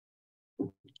sub-DAOs.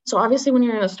 So obviously, when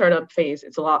you're in a startup phase,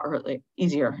 it's a lot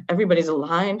easier. Everybody's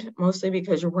aligned, mostly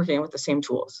because you're working with the same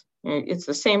tools. It's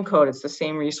the same code, it's the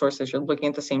same resources, you're looking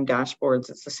at the same dashboards,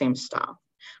 it's the same stuff.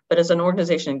 But as an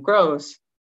organization grows,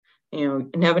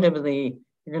 inevitably,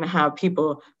 you're going to have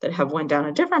people that have went down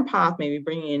a different path, maybe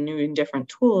bringing in new and different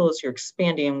tools, you're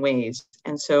expanding in ways.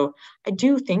 And so I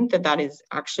do think that that is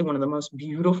actually one of the most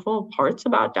beautiful parts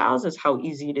about DAOs, is how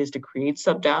easy it is to create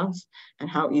sub-DAOs and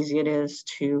how easy it is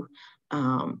to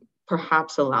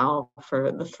perhaps allow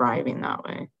for the thriving that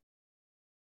way.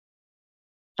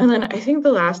 And then I think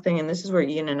the last thing, and this is where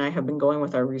Ian and I have been going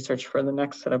with our research for the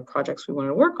next set of projects we want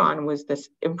to work on, was this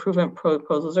improvement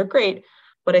proposals are great,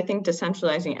 but I think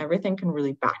decentralizing everything can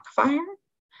really backfire.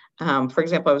 For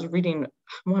example, I was reading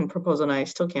one proposal, and I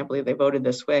still can't believe they voted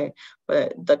this way,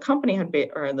 but the company had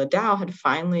or the DAO had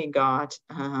finally got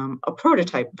a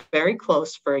prototype very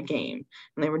close for a game,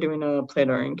 and they were doing a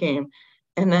play-to-earn game.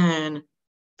 And then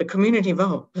the community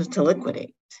vote was to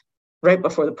liquidate right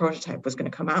before the prototype was going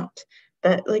to come out.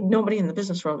 That, like, nobody in the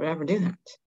business world would ever do that.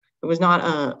 It was not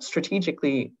a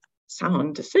strategically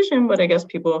sound decision, but I guess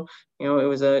people, it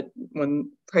was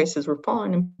when prices were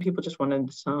falling and people just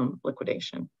wanted some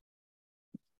liquidation.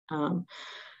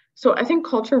 So I think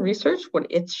culture research, what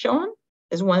it's shown,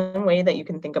 is one way that you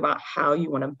can think about how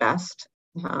you want to best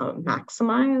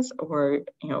maximize or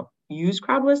use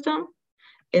crowd wisdom.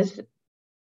 Is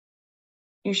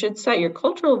you should set your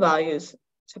cultural values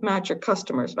to match your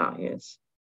customers' values,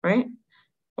 right?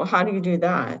 Well, how do you do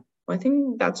that? Well, I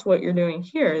think that's what you're doing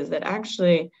here, is that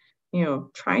actually,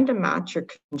 trying to match your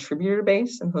contributor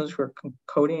base and those who are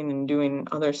coding and doing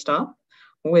other stuff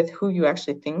with who you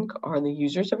actually think are the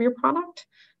users of your product.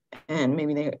 And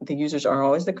maybe the users are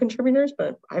always the contributors,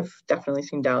 but I've definitely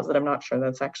seen DAOs that I'm not sure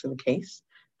that's actually the case.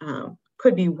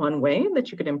 Could be one way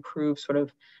that you could improve sort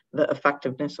of the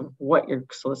effectiveness of what you're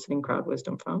soliciting crowd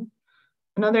wisdom from.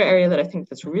 Another area that I think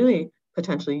that's really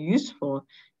potentially useful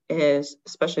is,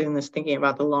 especially in this thinking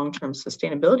about the long-term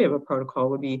sustainability of a protocol,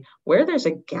 would be where there's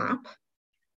a gap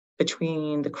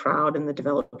between the crowd and the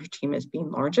developer team as being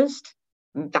largest.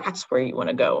 That's where you want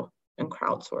to go and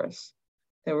crowdsource.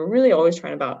 And we're really always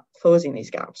trying about closing these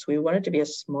gaps. We want it to be a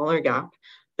smaller gap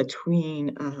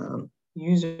between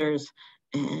users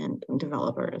and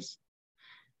developers.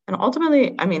 And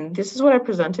ultimately, I mean, this is what I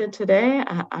presented today.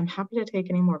 I'm happy to take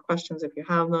any more questions if you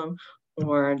have them,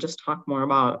 or just talk more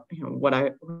about what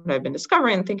I've been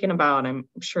discovering and thinking about. I'm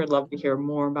sure I'd love to hear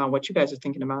more about what you guys are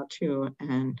thinking about too,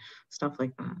 and stuff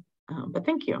like that. But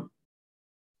thank you.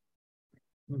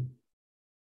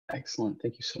 Excellent.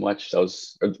 Thank you so much. I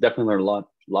definitely learned a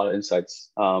lot of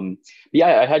insights.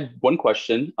 Yeah, I had one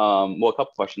question, well, a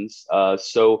couple questions.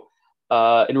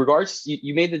 In regards,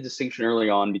 you made the distinction early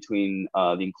on between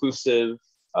the inclusive,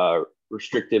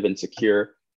 restrictive, and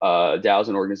secure DAOs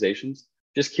and organizations.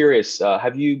 Just curious,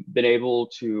 have you been able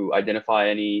to identify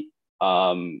any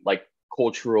like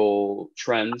cultural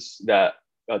trends that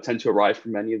tend to arise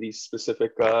from any of these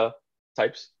specific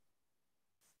types?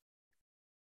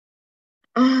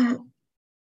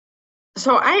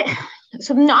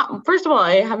 First of all,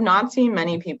 I have not seen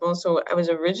many people. So I was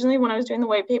originally, when I was doing the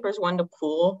white papers, one to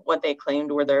pool what they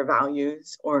claimed were their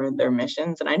values or their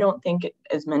missions. And I don't think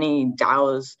as many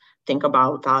DAOs think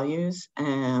about values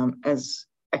as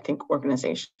I think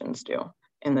organizations do,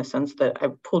 in the sense that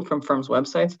I've pulled from firms'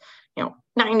 websites,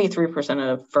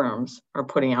 93% of firms are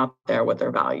putting out there what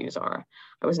their values are.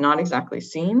 I was not exactly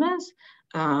seeing this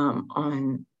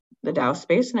on the DAO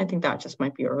space, and I think that just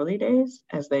might be early days.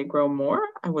 As they grow more,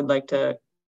 I would like to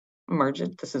merge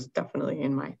it. This is definitely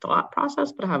in my thought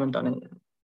process, but I haven't done it yet.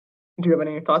 Do you have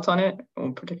any thoughts on it in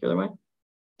a particular way?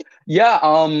 Yeah,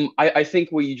 I think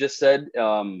what you just said,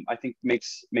 I think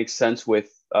makes sense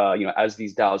with, as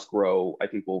these DAOs grow, I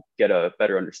think we'll get a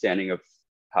better understanding of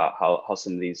how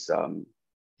some of these,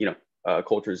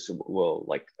 cultures will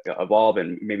like evolve,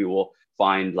 and maybe we'll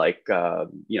find like, a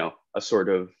sort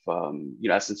of,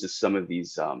 essence of some of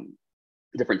these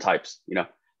different types,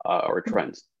 or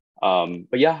trends.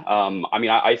 But yeah, I mean,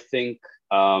 I think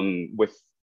with,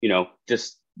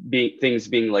 just things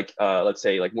being like, let's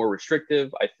say like more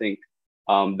restrictive, I think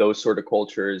those sort of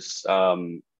cultures,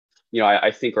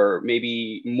 I think are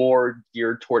maybe more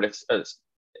geared toward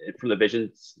from the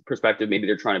vision perspective, maybe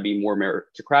they're trying to be more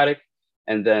meritocratic.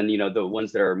 And then, the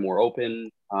ones that are more open,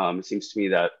 it seems to me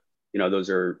that, those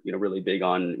are, really big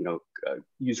on,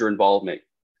 user involvement,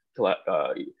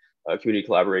 community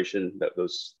collaboration, that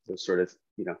those sort of,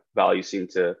 values seem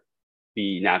to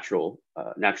be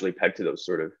naturally pegged to those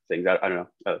sort of things. I don't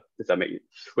know if that makes,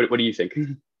 what do you think?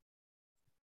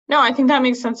 No, I think that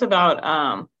makes sense about,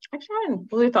 actually, I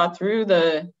hadn't really thought through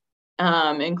the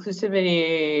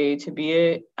inclusivity to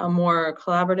be a more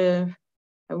collaborative.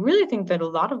 I really think that a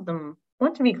lot of them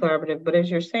want to be collaborative, but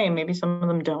as you're saying, maybe some of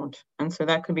them don't. And so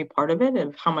that could be part of it,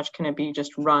 of how much can it be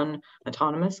just run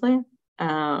autonomously.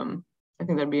 I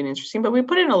think that'd be an interesting, but we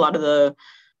put in a lot of the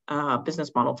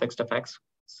business model fixed effects.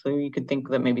 So you could think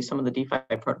that maybe some of the DeFi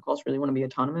protocols really want to be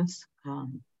autonomous. I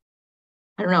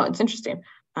don't know, it's interesting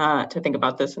to think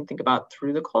about this and think about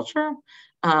through the culture.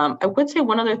 I would say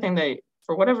one other thing that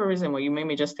for whatever reason, what you made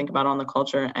me just think about on the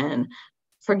culture and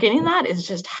forgetting that is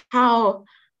just how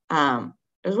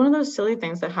it was one of those silly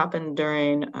things that happened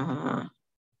during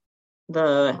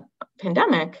the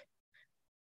pandemic,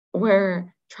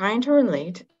 where trying to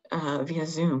relate via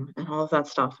Zoom and all of that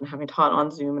stuff, and having taught on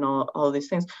Zoom and all of these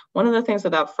things. One of the things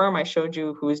that firm I showed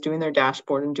you, who was doing their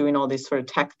dashboard and doing all these sort of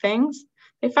tech things,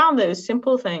 they found that a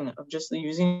simple thing of just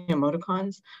using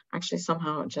emoticons actually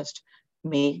somehow just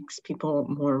makes people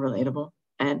more relatable.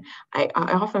 And I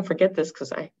often forget this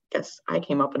because I guess I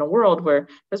came up in a world where it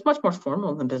was much more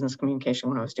formal than business communication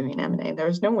when I was doing M&A. There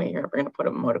was no way you're ever going to put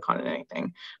an emoticon in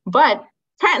anything. But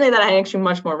apparently that I actually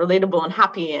much more relatable and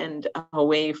happy and a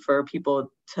way for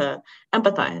people to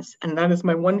empathize. And that is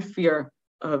my one fear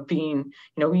of being,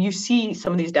 you see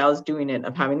some of these DAOs doing it,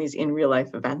 of having these in real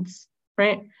life events,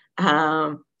 right?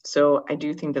 So I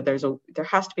do think that there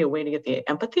has to be a way to get the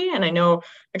empathy. And I know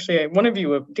actually one of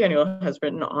you, Daniel, has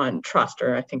written on trust,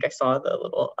 or I think I saw the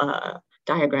little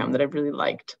diagram that I really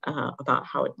liked about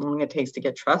how long it takes to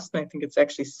get trust. And I think it's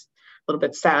actually a little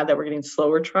bit sad that we're getting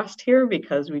slower trust here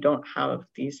because we don't have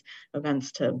these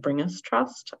events to bring us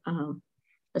trust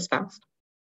as fast.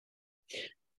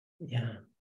 Yeah.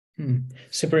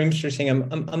 Super interesting.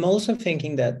 I'm also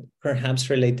thinking that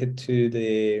perhaps related to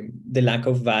the lack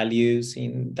of values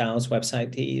in DAO's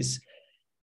website is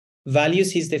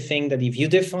values is the thing that if you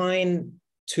define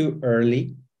too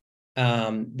early,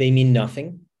 they mean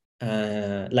nothing.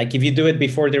 Like if you do it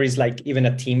before there is like even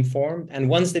a team formed, and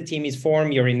once the team is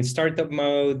formed, you're in startup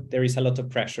mode, there is a lot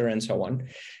of pressure and so on.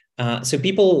 So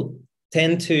people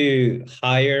tend to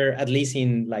hire, at least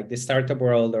in like the startup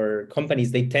world or companies,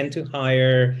 they tend to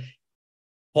hire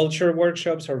culture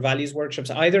workshops or values workshops,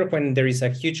 either when there is a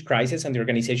huge crisis and the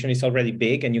organization is already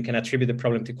big and you can attribute the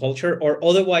problem to culture, or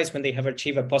otherwise when they have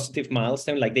achieved a positive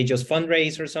milestone, like they just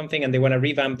fundraise or something and they want to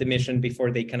revamp the mission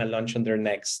before they kind of launch on their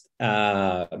next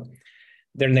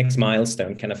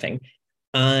milestone kind of thing.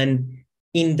 And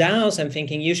in DAOs, I'm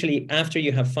thinking usually after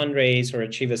you have fundraised or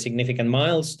achieve a significant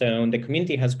milestone, the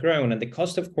community has grown and the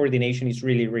cost of coordination is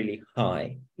really, really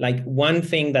high. Like one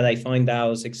thing that I find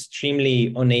DAOs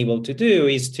extremely unable to do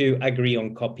is to agree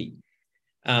on copy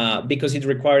because it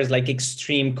requires like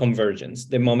extreme convergence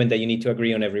the moment that you need to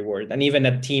agree on every word. And even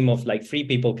a team of like 3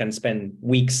 people can spend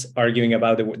weeks arguing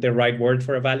about the right word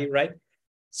for a value, right?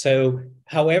 So,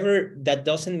 however, that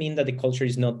doesn't mean that the culture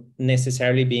is not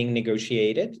necessarily being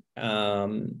negotiated.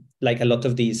 Like a lot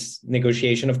of these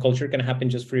negotiation of culture can happen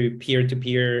just through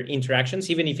peer-to-peer interactions,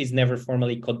 even if it's never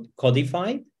formally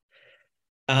codified.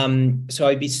 So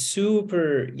I'd be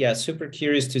super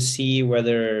curious to see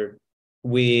whether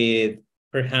with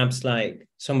perhaps like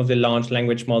some of the large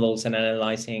language models and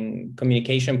analyzing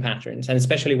communication patterns, and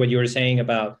especially what you were saying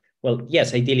about, well,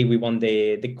 yes, ideally we want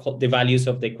the values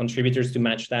of the contributors to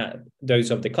match those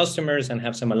of the customers and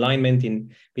have some alignment in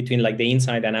between like the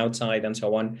inside and outside and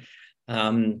so on.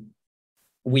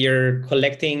 We are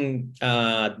collecting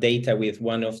data with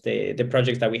one of the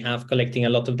projects that we have, collecting a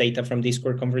lot of data from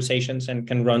Discord conversations and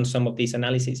can run some of these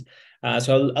analyses.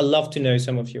 So I'd love to know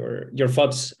some of your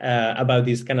thoughts about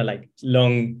this kind of like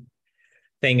long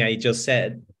thing I just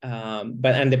said,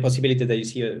 and the possibility that you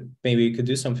see maybe we could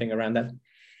do something around that.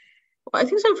 Well, I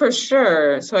think so for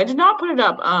sure. So I did not put it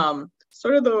up.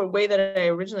 Sort of the way that I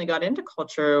originally got into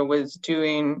culture was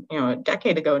doing, a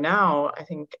decade ago now, I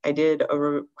think I did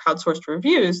crowdsourced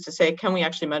reviews to say, can we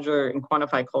actually measure and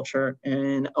quantify culture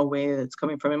in a way that's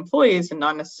coming from employees and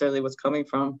not necessarily what's coming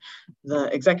from the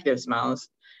executives' mouths?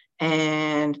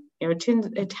 And,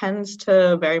 it tends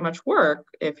to very much work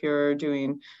if you're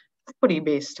doing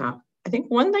equity-based stuff. I think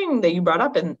one thing that you brought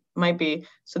up and might be,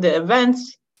 so the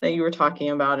events that you were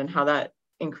talking about and how that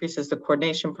increases the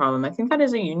coordination problem. I think that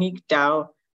is a unique DAO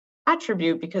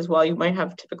attribute because while you might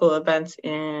have typical events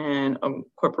in a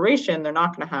corporation, they're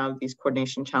not going to have these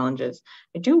coordination challenges.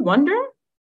 I do wonder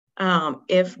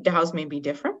if DAOs may be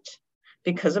different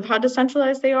because of how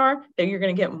decentralized they are, that you're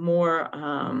going to get more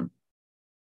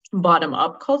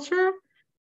bottom-up culture.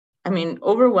 I mean,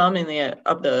 overwhelmingly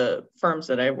of the firms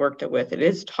that I've worked with, it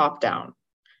is top-down.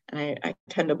 And I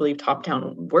tend to believe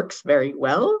top-down works very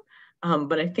well.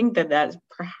 But I think that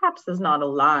perhaps is not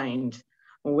aligned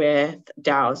with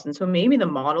DAOs. And so maybe the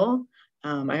model,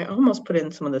 I almost put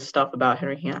in some of the stuff about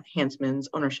Henry Hansman's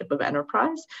ownership of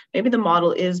enterprise. Maybe the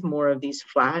model is more of these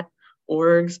flat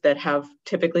orgs that have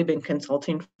typically been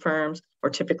consulting firms or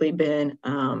typically been,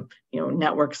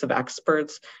 networks of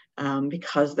experts.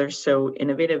 Because they're so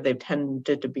innovative, they've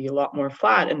tended to be a lot more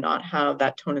flat and not have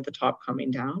that tone at the top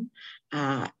coming down.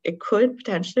 It could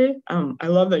potentially, I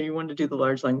love that you want to do the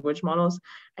large language models.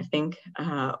 I think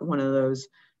one of those,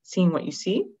 seeing what you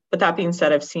see. But that being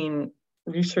said, I've seen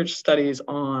research studies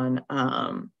on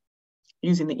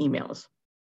using the emails,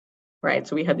 right?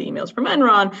 So we had the emails from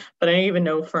Enron, but I even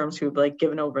know firms who've like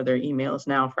given over their emails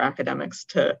now for academics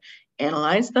to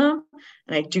analyze them.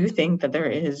 And I do think that there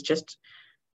is just,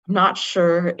 I'm not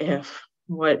sure if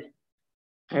what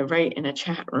I write in a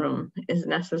chat room is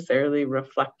necessarily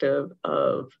reflective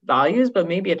of values, but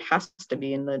maybe it has to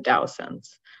be in the DAO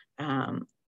sense. I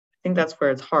think that's where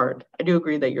it's hard. I do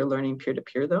agree that you're learning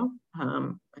peer-to-peer though.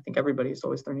 I think everybody's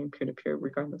always learning peer-to-peer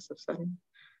regardless of setting.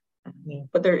 Yeah.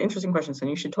 But they're interesting questions and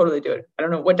you should totally do it. I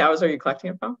don't know, what DAOs are you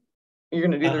collecting it from? Are you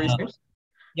going to do the research?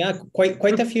 Yeah,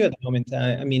 quite a few at the moment.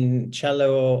 I mean,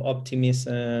 Cello,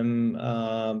 Optimism,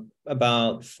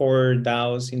 about 4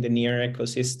 DAOs in the near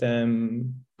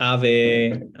ecosystem,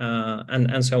 Aave,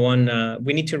 and so on.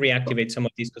 We need to reactivate some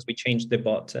of these because we changed the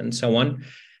bot and so on.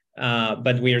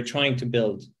 But we are trying to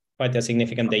build quite a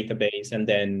significant database and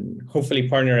then hopefully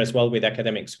partner as well with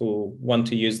academics who want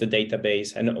to use the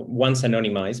database and once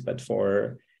anonymized, but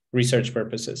for research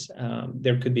purposes.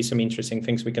 There could be some interesting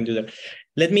things we can do there.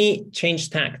 Let me change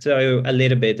tack though a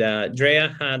little bit.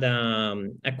 Drea had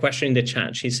a question in the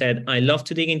chat. She said, I love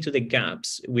to dig into the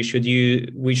gaps. We should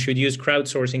use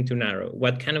crowdsourcing to narrow.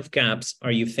 What kind of gaps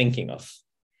are you thinking of?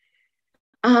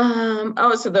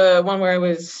 So the one where I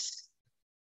was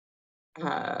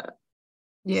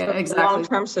yeah, exactly.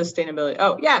 Long-term sustainability.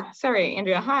 Oh yeah, sorry,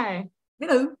 Andrea, hi.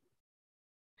 Hello.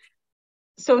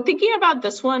 So thinking about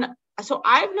this one, so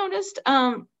I've noticed,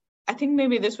 I think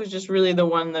maybe this was just really the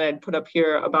one that I'd put up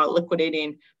here about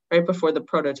liquidating right before the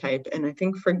prototype. And I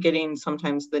think forgetting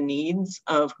sometimes the needs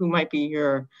of who might be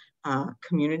your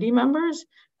community members.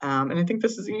 And I think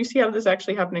this is, you see how this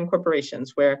actually happen in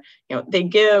corporations where, you know, they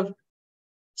give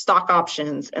stock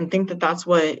options and think that that's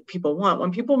what people want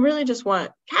when people really just want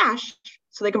cash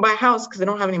so they can buy a house because they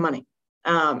don't have any money.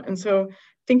 And so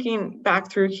thinking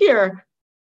back through here,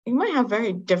 you might have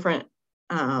very different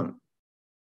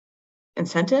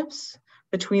incentives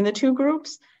between the two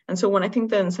groups. And so when I think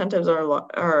the incentives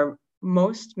are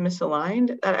most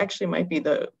misaligned, that actually might be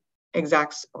the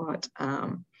exact spot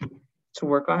to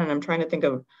work on. And I'm trying to think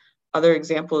of other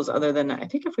examples other than, I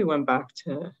think if we went back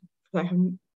to,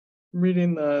 I'm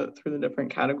reading through the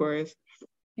different categories.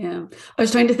 Yeah, I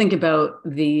was trying to think about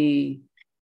the,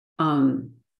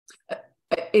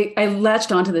 I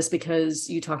latched onto this because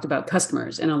you talked about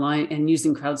customers and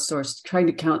using trying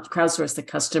to crowdsource the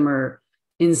customer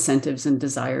incentives and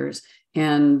desires.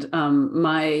 And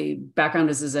my background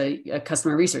is as a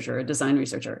customer researcher, a design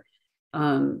researcher.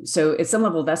 So at some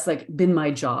level, that's like been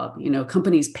my job. You know,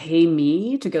 companies pay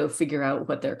me to go figure out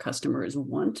what their customers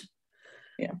want.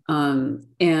 Yeah.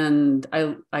 And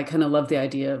I kind of love the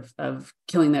idea of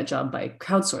killing that job by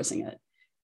crowdsourcing it.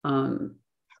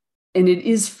 And it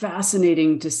is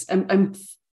fascinating to, I'm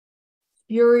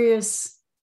curious.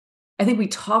 I think we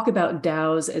talk about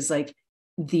DAOs as like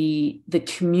the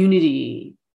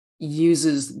community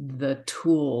uses the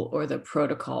tool or the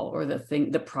protocol or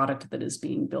the product that is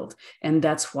being built. And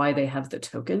that's why they have the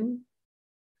token.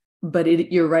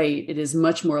 But you're right, it is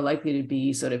much more likely to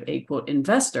be sort of a quote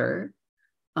investor.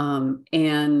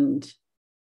 And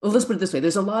well, let's put it this way,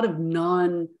 there's a lot of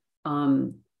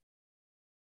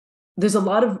there's a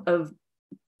lot of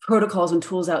protocols and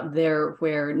tools out there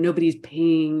where nobody's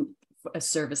paying a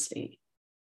service fee.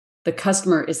 The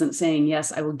customer isn't saying,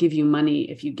 yes, I will give you money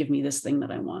if you give me this thing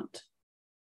that I want.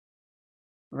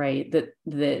 Right?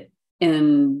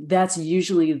 And that's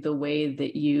usually the way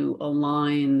that you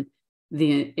align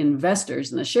the investors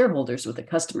and the shareholders with the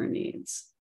customer needs,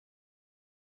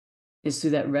 is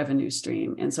through that revenue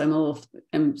stream. And so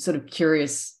I'm sort of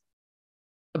curious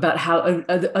about how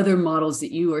other models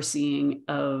that you are seeing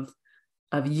of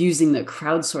using the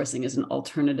crowdsourcing as an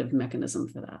alternative mechanism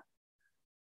for that.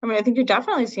 I mean, I think you're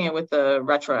definitely seeing it with the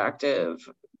retroactive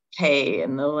pay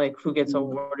and the like who gets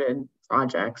awarded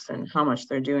projects and how much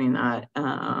they're doing that.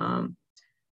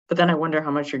 But then I wonder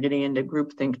how much you're getting into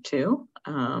groupthink too.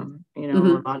 A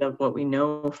lot of what we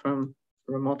know from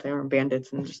multi-armed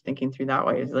bandits and just thinking through that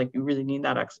way is like you really need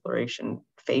that exploration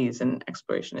phase, and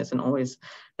exploration isn't always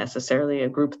necessarily a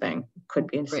group thing. It could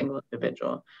be a single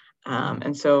individual.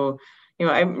 And so,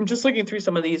 I'm just looking through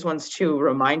some of these ones too,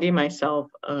 reminding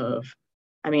myself of,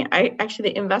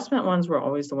 the investment ones were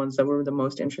always the ones that were the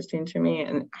most interesting to me.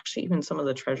 And actually even some of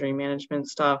the treasury management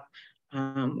stuff,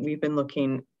 we've been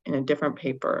looking in a different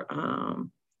paper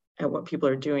at what people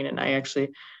are doing. And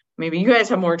maybe you guys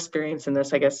have more experience in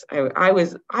this. I guess I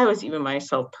was even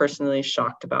myself personally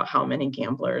shocked about how many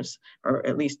gamblers, or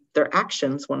at least their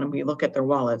actions when we look at their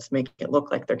wallets, make it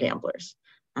look like they're gamblers,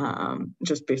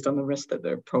 just based on the risk that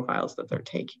their profiles that they're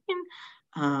taking.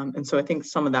 And so I think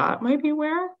some of that might be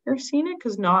where you're seeing it,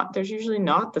 because there's usually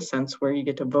not the sense where you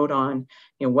get to vote on,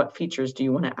 what features do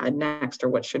you want to add next, or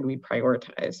what should we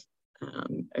prioritize,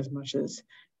 as much as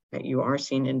that you are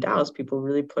seeing in DAOs, people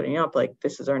really putting up like,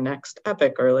 this is our next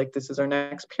epic, or like, this is our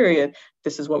next period.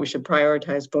 This is what we should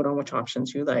prioritize, vote on which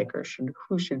options you like, or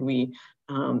who should we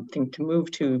think to move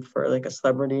to for like a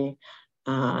celebrity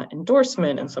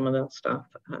endorsement, and some of that stuff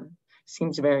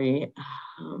seems very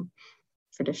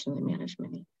traditionally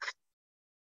management-y.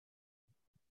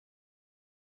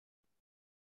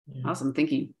 Awesome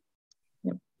thinking.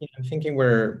 Yep. Yeah, I'm thinking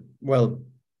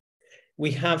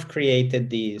we have created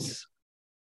these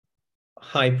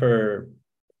gigantic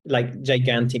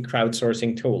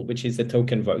crowdsourcing tool, which is the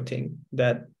token voting,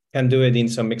 that can do it in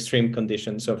some extreme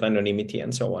conditions of anonymity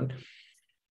and so on.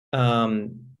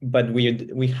 But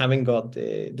we haven't got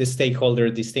the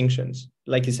stakeholder distinctions.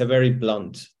 Like, it's a very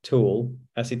blunt tool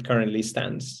as it currently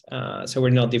stands. So we're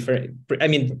not different. I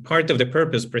mean, part of the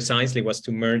purpose precisely was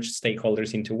to merge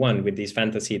stakeholders into one, with this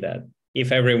fantasy that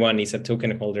if everyone is a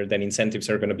token holder, then incentives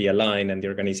are going to be aligned and the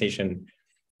organization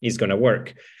is going to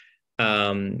work.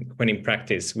 When in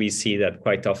practice, we see that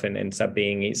quite often ends up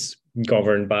being is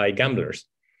governed by gamblers.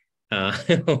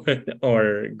 Governed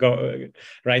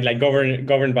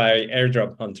by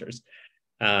airdrop hunters,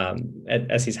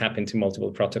 as has happened to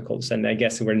multiple protocols. And I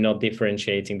guess we're not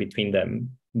differentiating between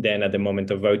them then at the moment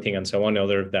of voting and so on,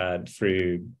 other than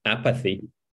through apathy,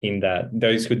 in that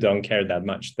those who don't care that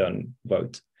much don't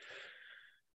vote.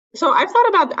 So I've thought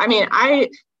about, I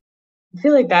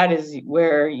feel like that is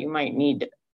where you might need,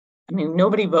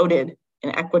 nobody voted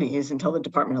in equities until the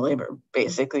Department of Labor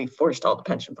basically forced all the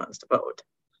pension funds to vote.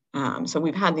 So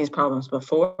we've had these problems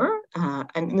before.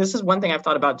 And this is one thing I've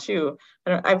thought about too.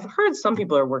 I've heard some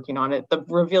people are working on it, the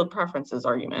revealed preferences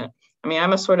argument.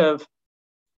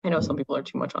 I know some people are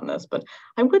too much on this, but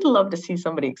I would love to see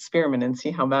somebody experiment and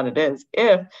see how bad it is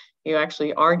if you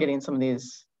actually are getting some of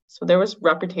these. So there was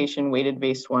reputation weighted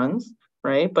based ones,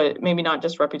 right? But maybe not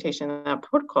just reputation in that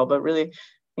protocol, but really,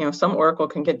 some Oracle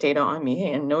can get data on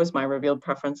me and knows my revealed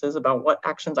preferences about what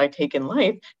actions I take in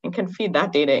life, and can feed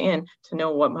that data in to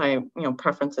know what my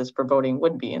preferences for voting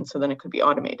would be. And so then it could be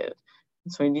automated.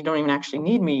 And so you don't even actually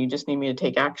need me. You just need me to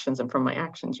take actions. And from my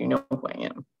actions, you know who I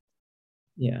am.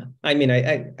 Yeah,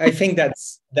 I think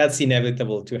that's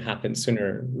inevitable to happen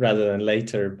sooner rather than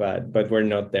later, but we're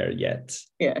not there yet.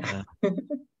 Yeah.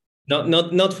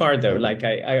 Not far though. Like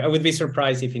I would be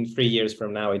surprised if in 3 years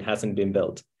from now it hasn't been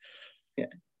built. Yeah.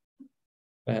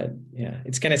 But yeah,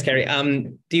 it's kind of scary.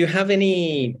 Do you have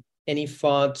any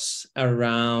thoughts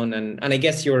around, and I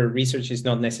guess your research is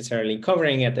not necessarily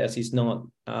covering it, as it's not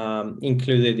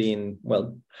included in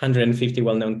 150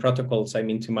 well-known protocols.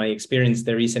 To my experience,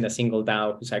 there isn't a single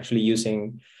DAO who's actually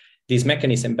using this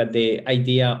mechanism, but the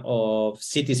idea of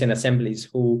citizen assemblies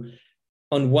who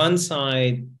on one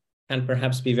side can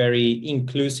perhaps be very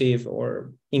inclusive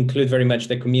or include very much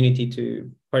the community to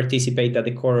participate at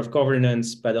the core of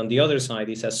governance, but on the other side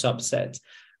is a subset,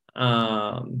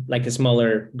 like a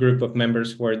smaller group of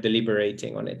members who are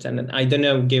deliberating on it. And I don't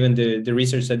know, given the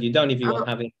research that you've done, if you will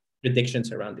have any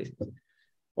predictions around this,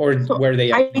 or where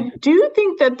they are. I do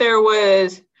think that there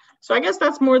was, so I guess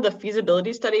that's more the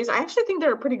feasibility studies. I actually think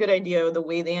they're a pretty good idea, the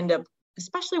way they end up,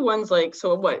 especially ones like,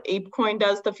 so what, ApeCoin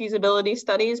does the feasibility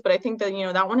studies, but I think that,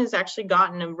 that one has actually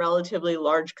gotten a relatively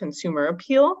large consumer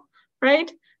appeal,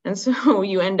 right? And so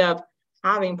you end up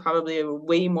having probably a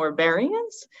way more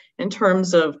variance in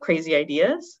terms of crazy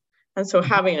ideas. And so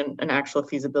having an actual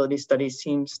feasibility study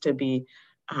seems to be,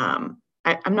 I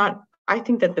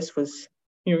think that this was,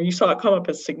 you saw it come up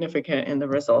as significant in the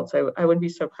results. I would be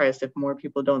surprised if more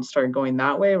people don't start going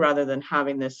that way, rather than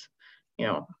having this,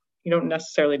 you don't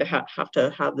necessarily have to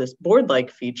have this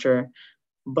board-like feature,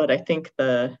 but I think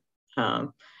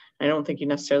I don't think you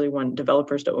necessarily want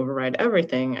developers to override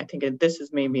everything. I think this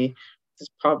is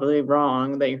probably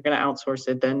wrong, that you're going to outsource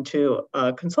it then to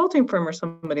a consulting firm or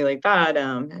somebody like that.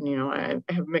 And I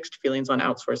have mixed feelings on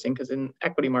outsourcing, because in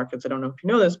equity markets, I don't know if you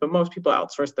know this, but most people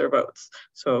outsource their votes.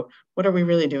 So what are we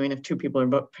really doing if two people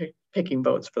are picking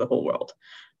votes for the whole world?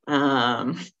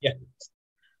 Yeah.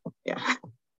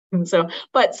 And so,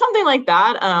 but something like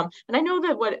that. And I know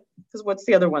that what's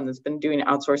the other one that's been doing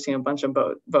outsourcing a bunch of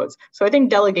votes? So I think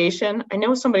delegation, I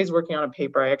know somebody's working on a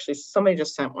paper. Somebody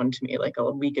just sent one to me like a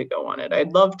week ago on it.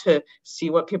 I'd love to see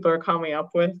what people are coming up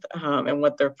with and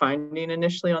what they're finding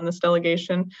initially on this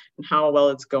delegation and how well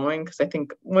it's going. Because I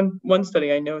think one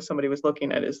study I know somebody was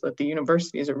looking at is that the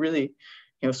universities are really,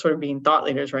 sort of being thought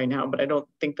leaders right now, but I don't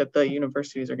think that the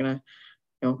universities are going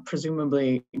to,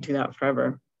 presumably do that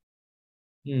forever.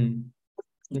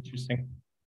 Interesting.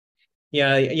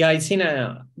 Yeah, I've seen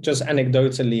just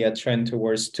anecdotally a trend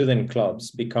towards student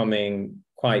clubs becoming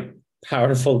quite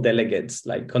powerful delegates,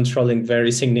 like controlling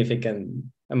very significant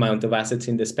amount of assets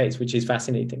in the space, which is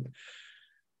fascinating.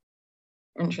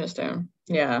 Interesting.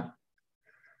 Yeah.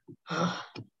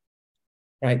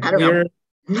 Right. I don't know.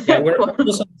 We're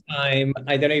almost on time.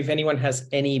 I don't know if anyone has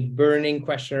any burning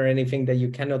question or anything that you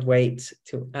cannot wait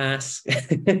to ask.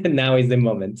 Now is the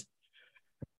moment.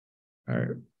 All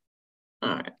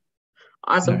right.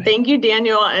 Awesome. Right. Thank you,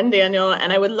 Daniel and Daniel.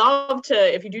 And I would love to,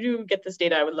 if you do get this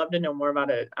data, I would love to know more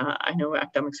about it. I know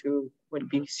academics who would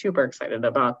be super excited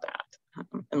about that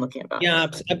and looking about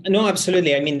it. No,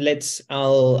 absolutely. I mean,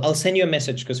 I'll send you a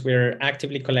message because we're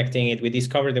actively collecting it. We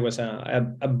discovered there was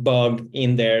a bug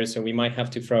in there, so we might have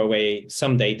to throw away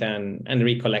some data and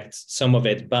recollect some of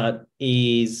it, but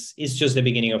it's just the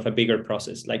beginning of a bigger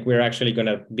process. Like, we're actually going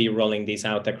to be rolling this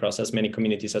out across as many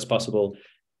communities as possible,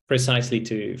 precisely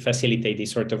to facilitate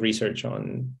this sort of research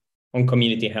on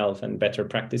community health and better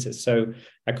practices. So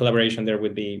a collaboration there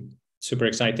would be super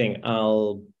exciting.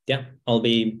 I'll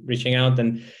be reaching out.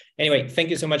 And anyway, thank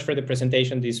you so much for the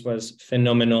presentation. This was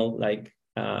phenomenal. Like,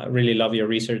 really love your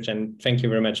research, and thank you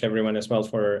very much everyone as well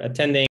for attending.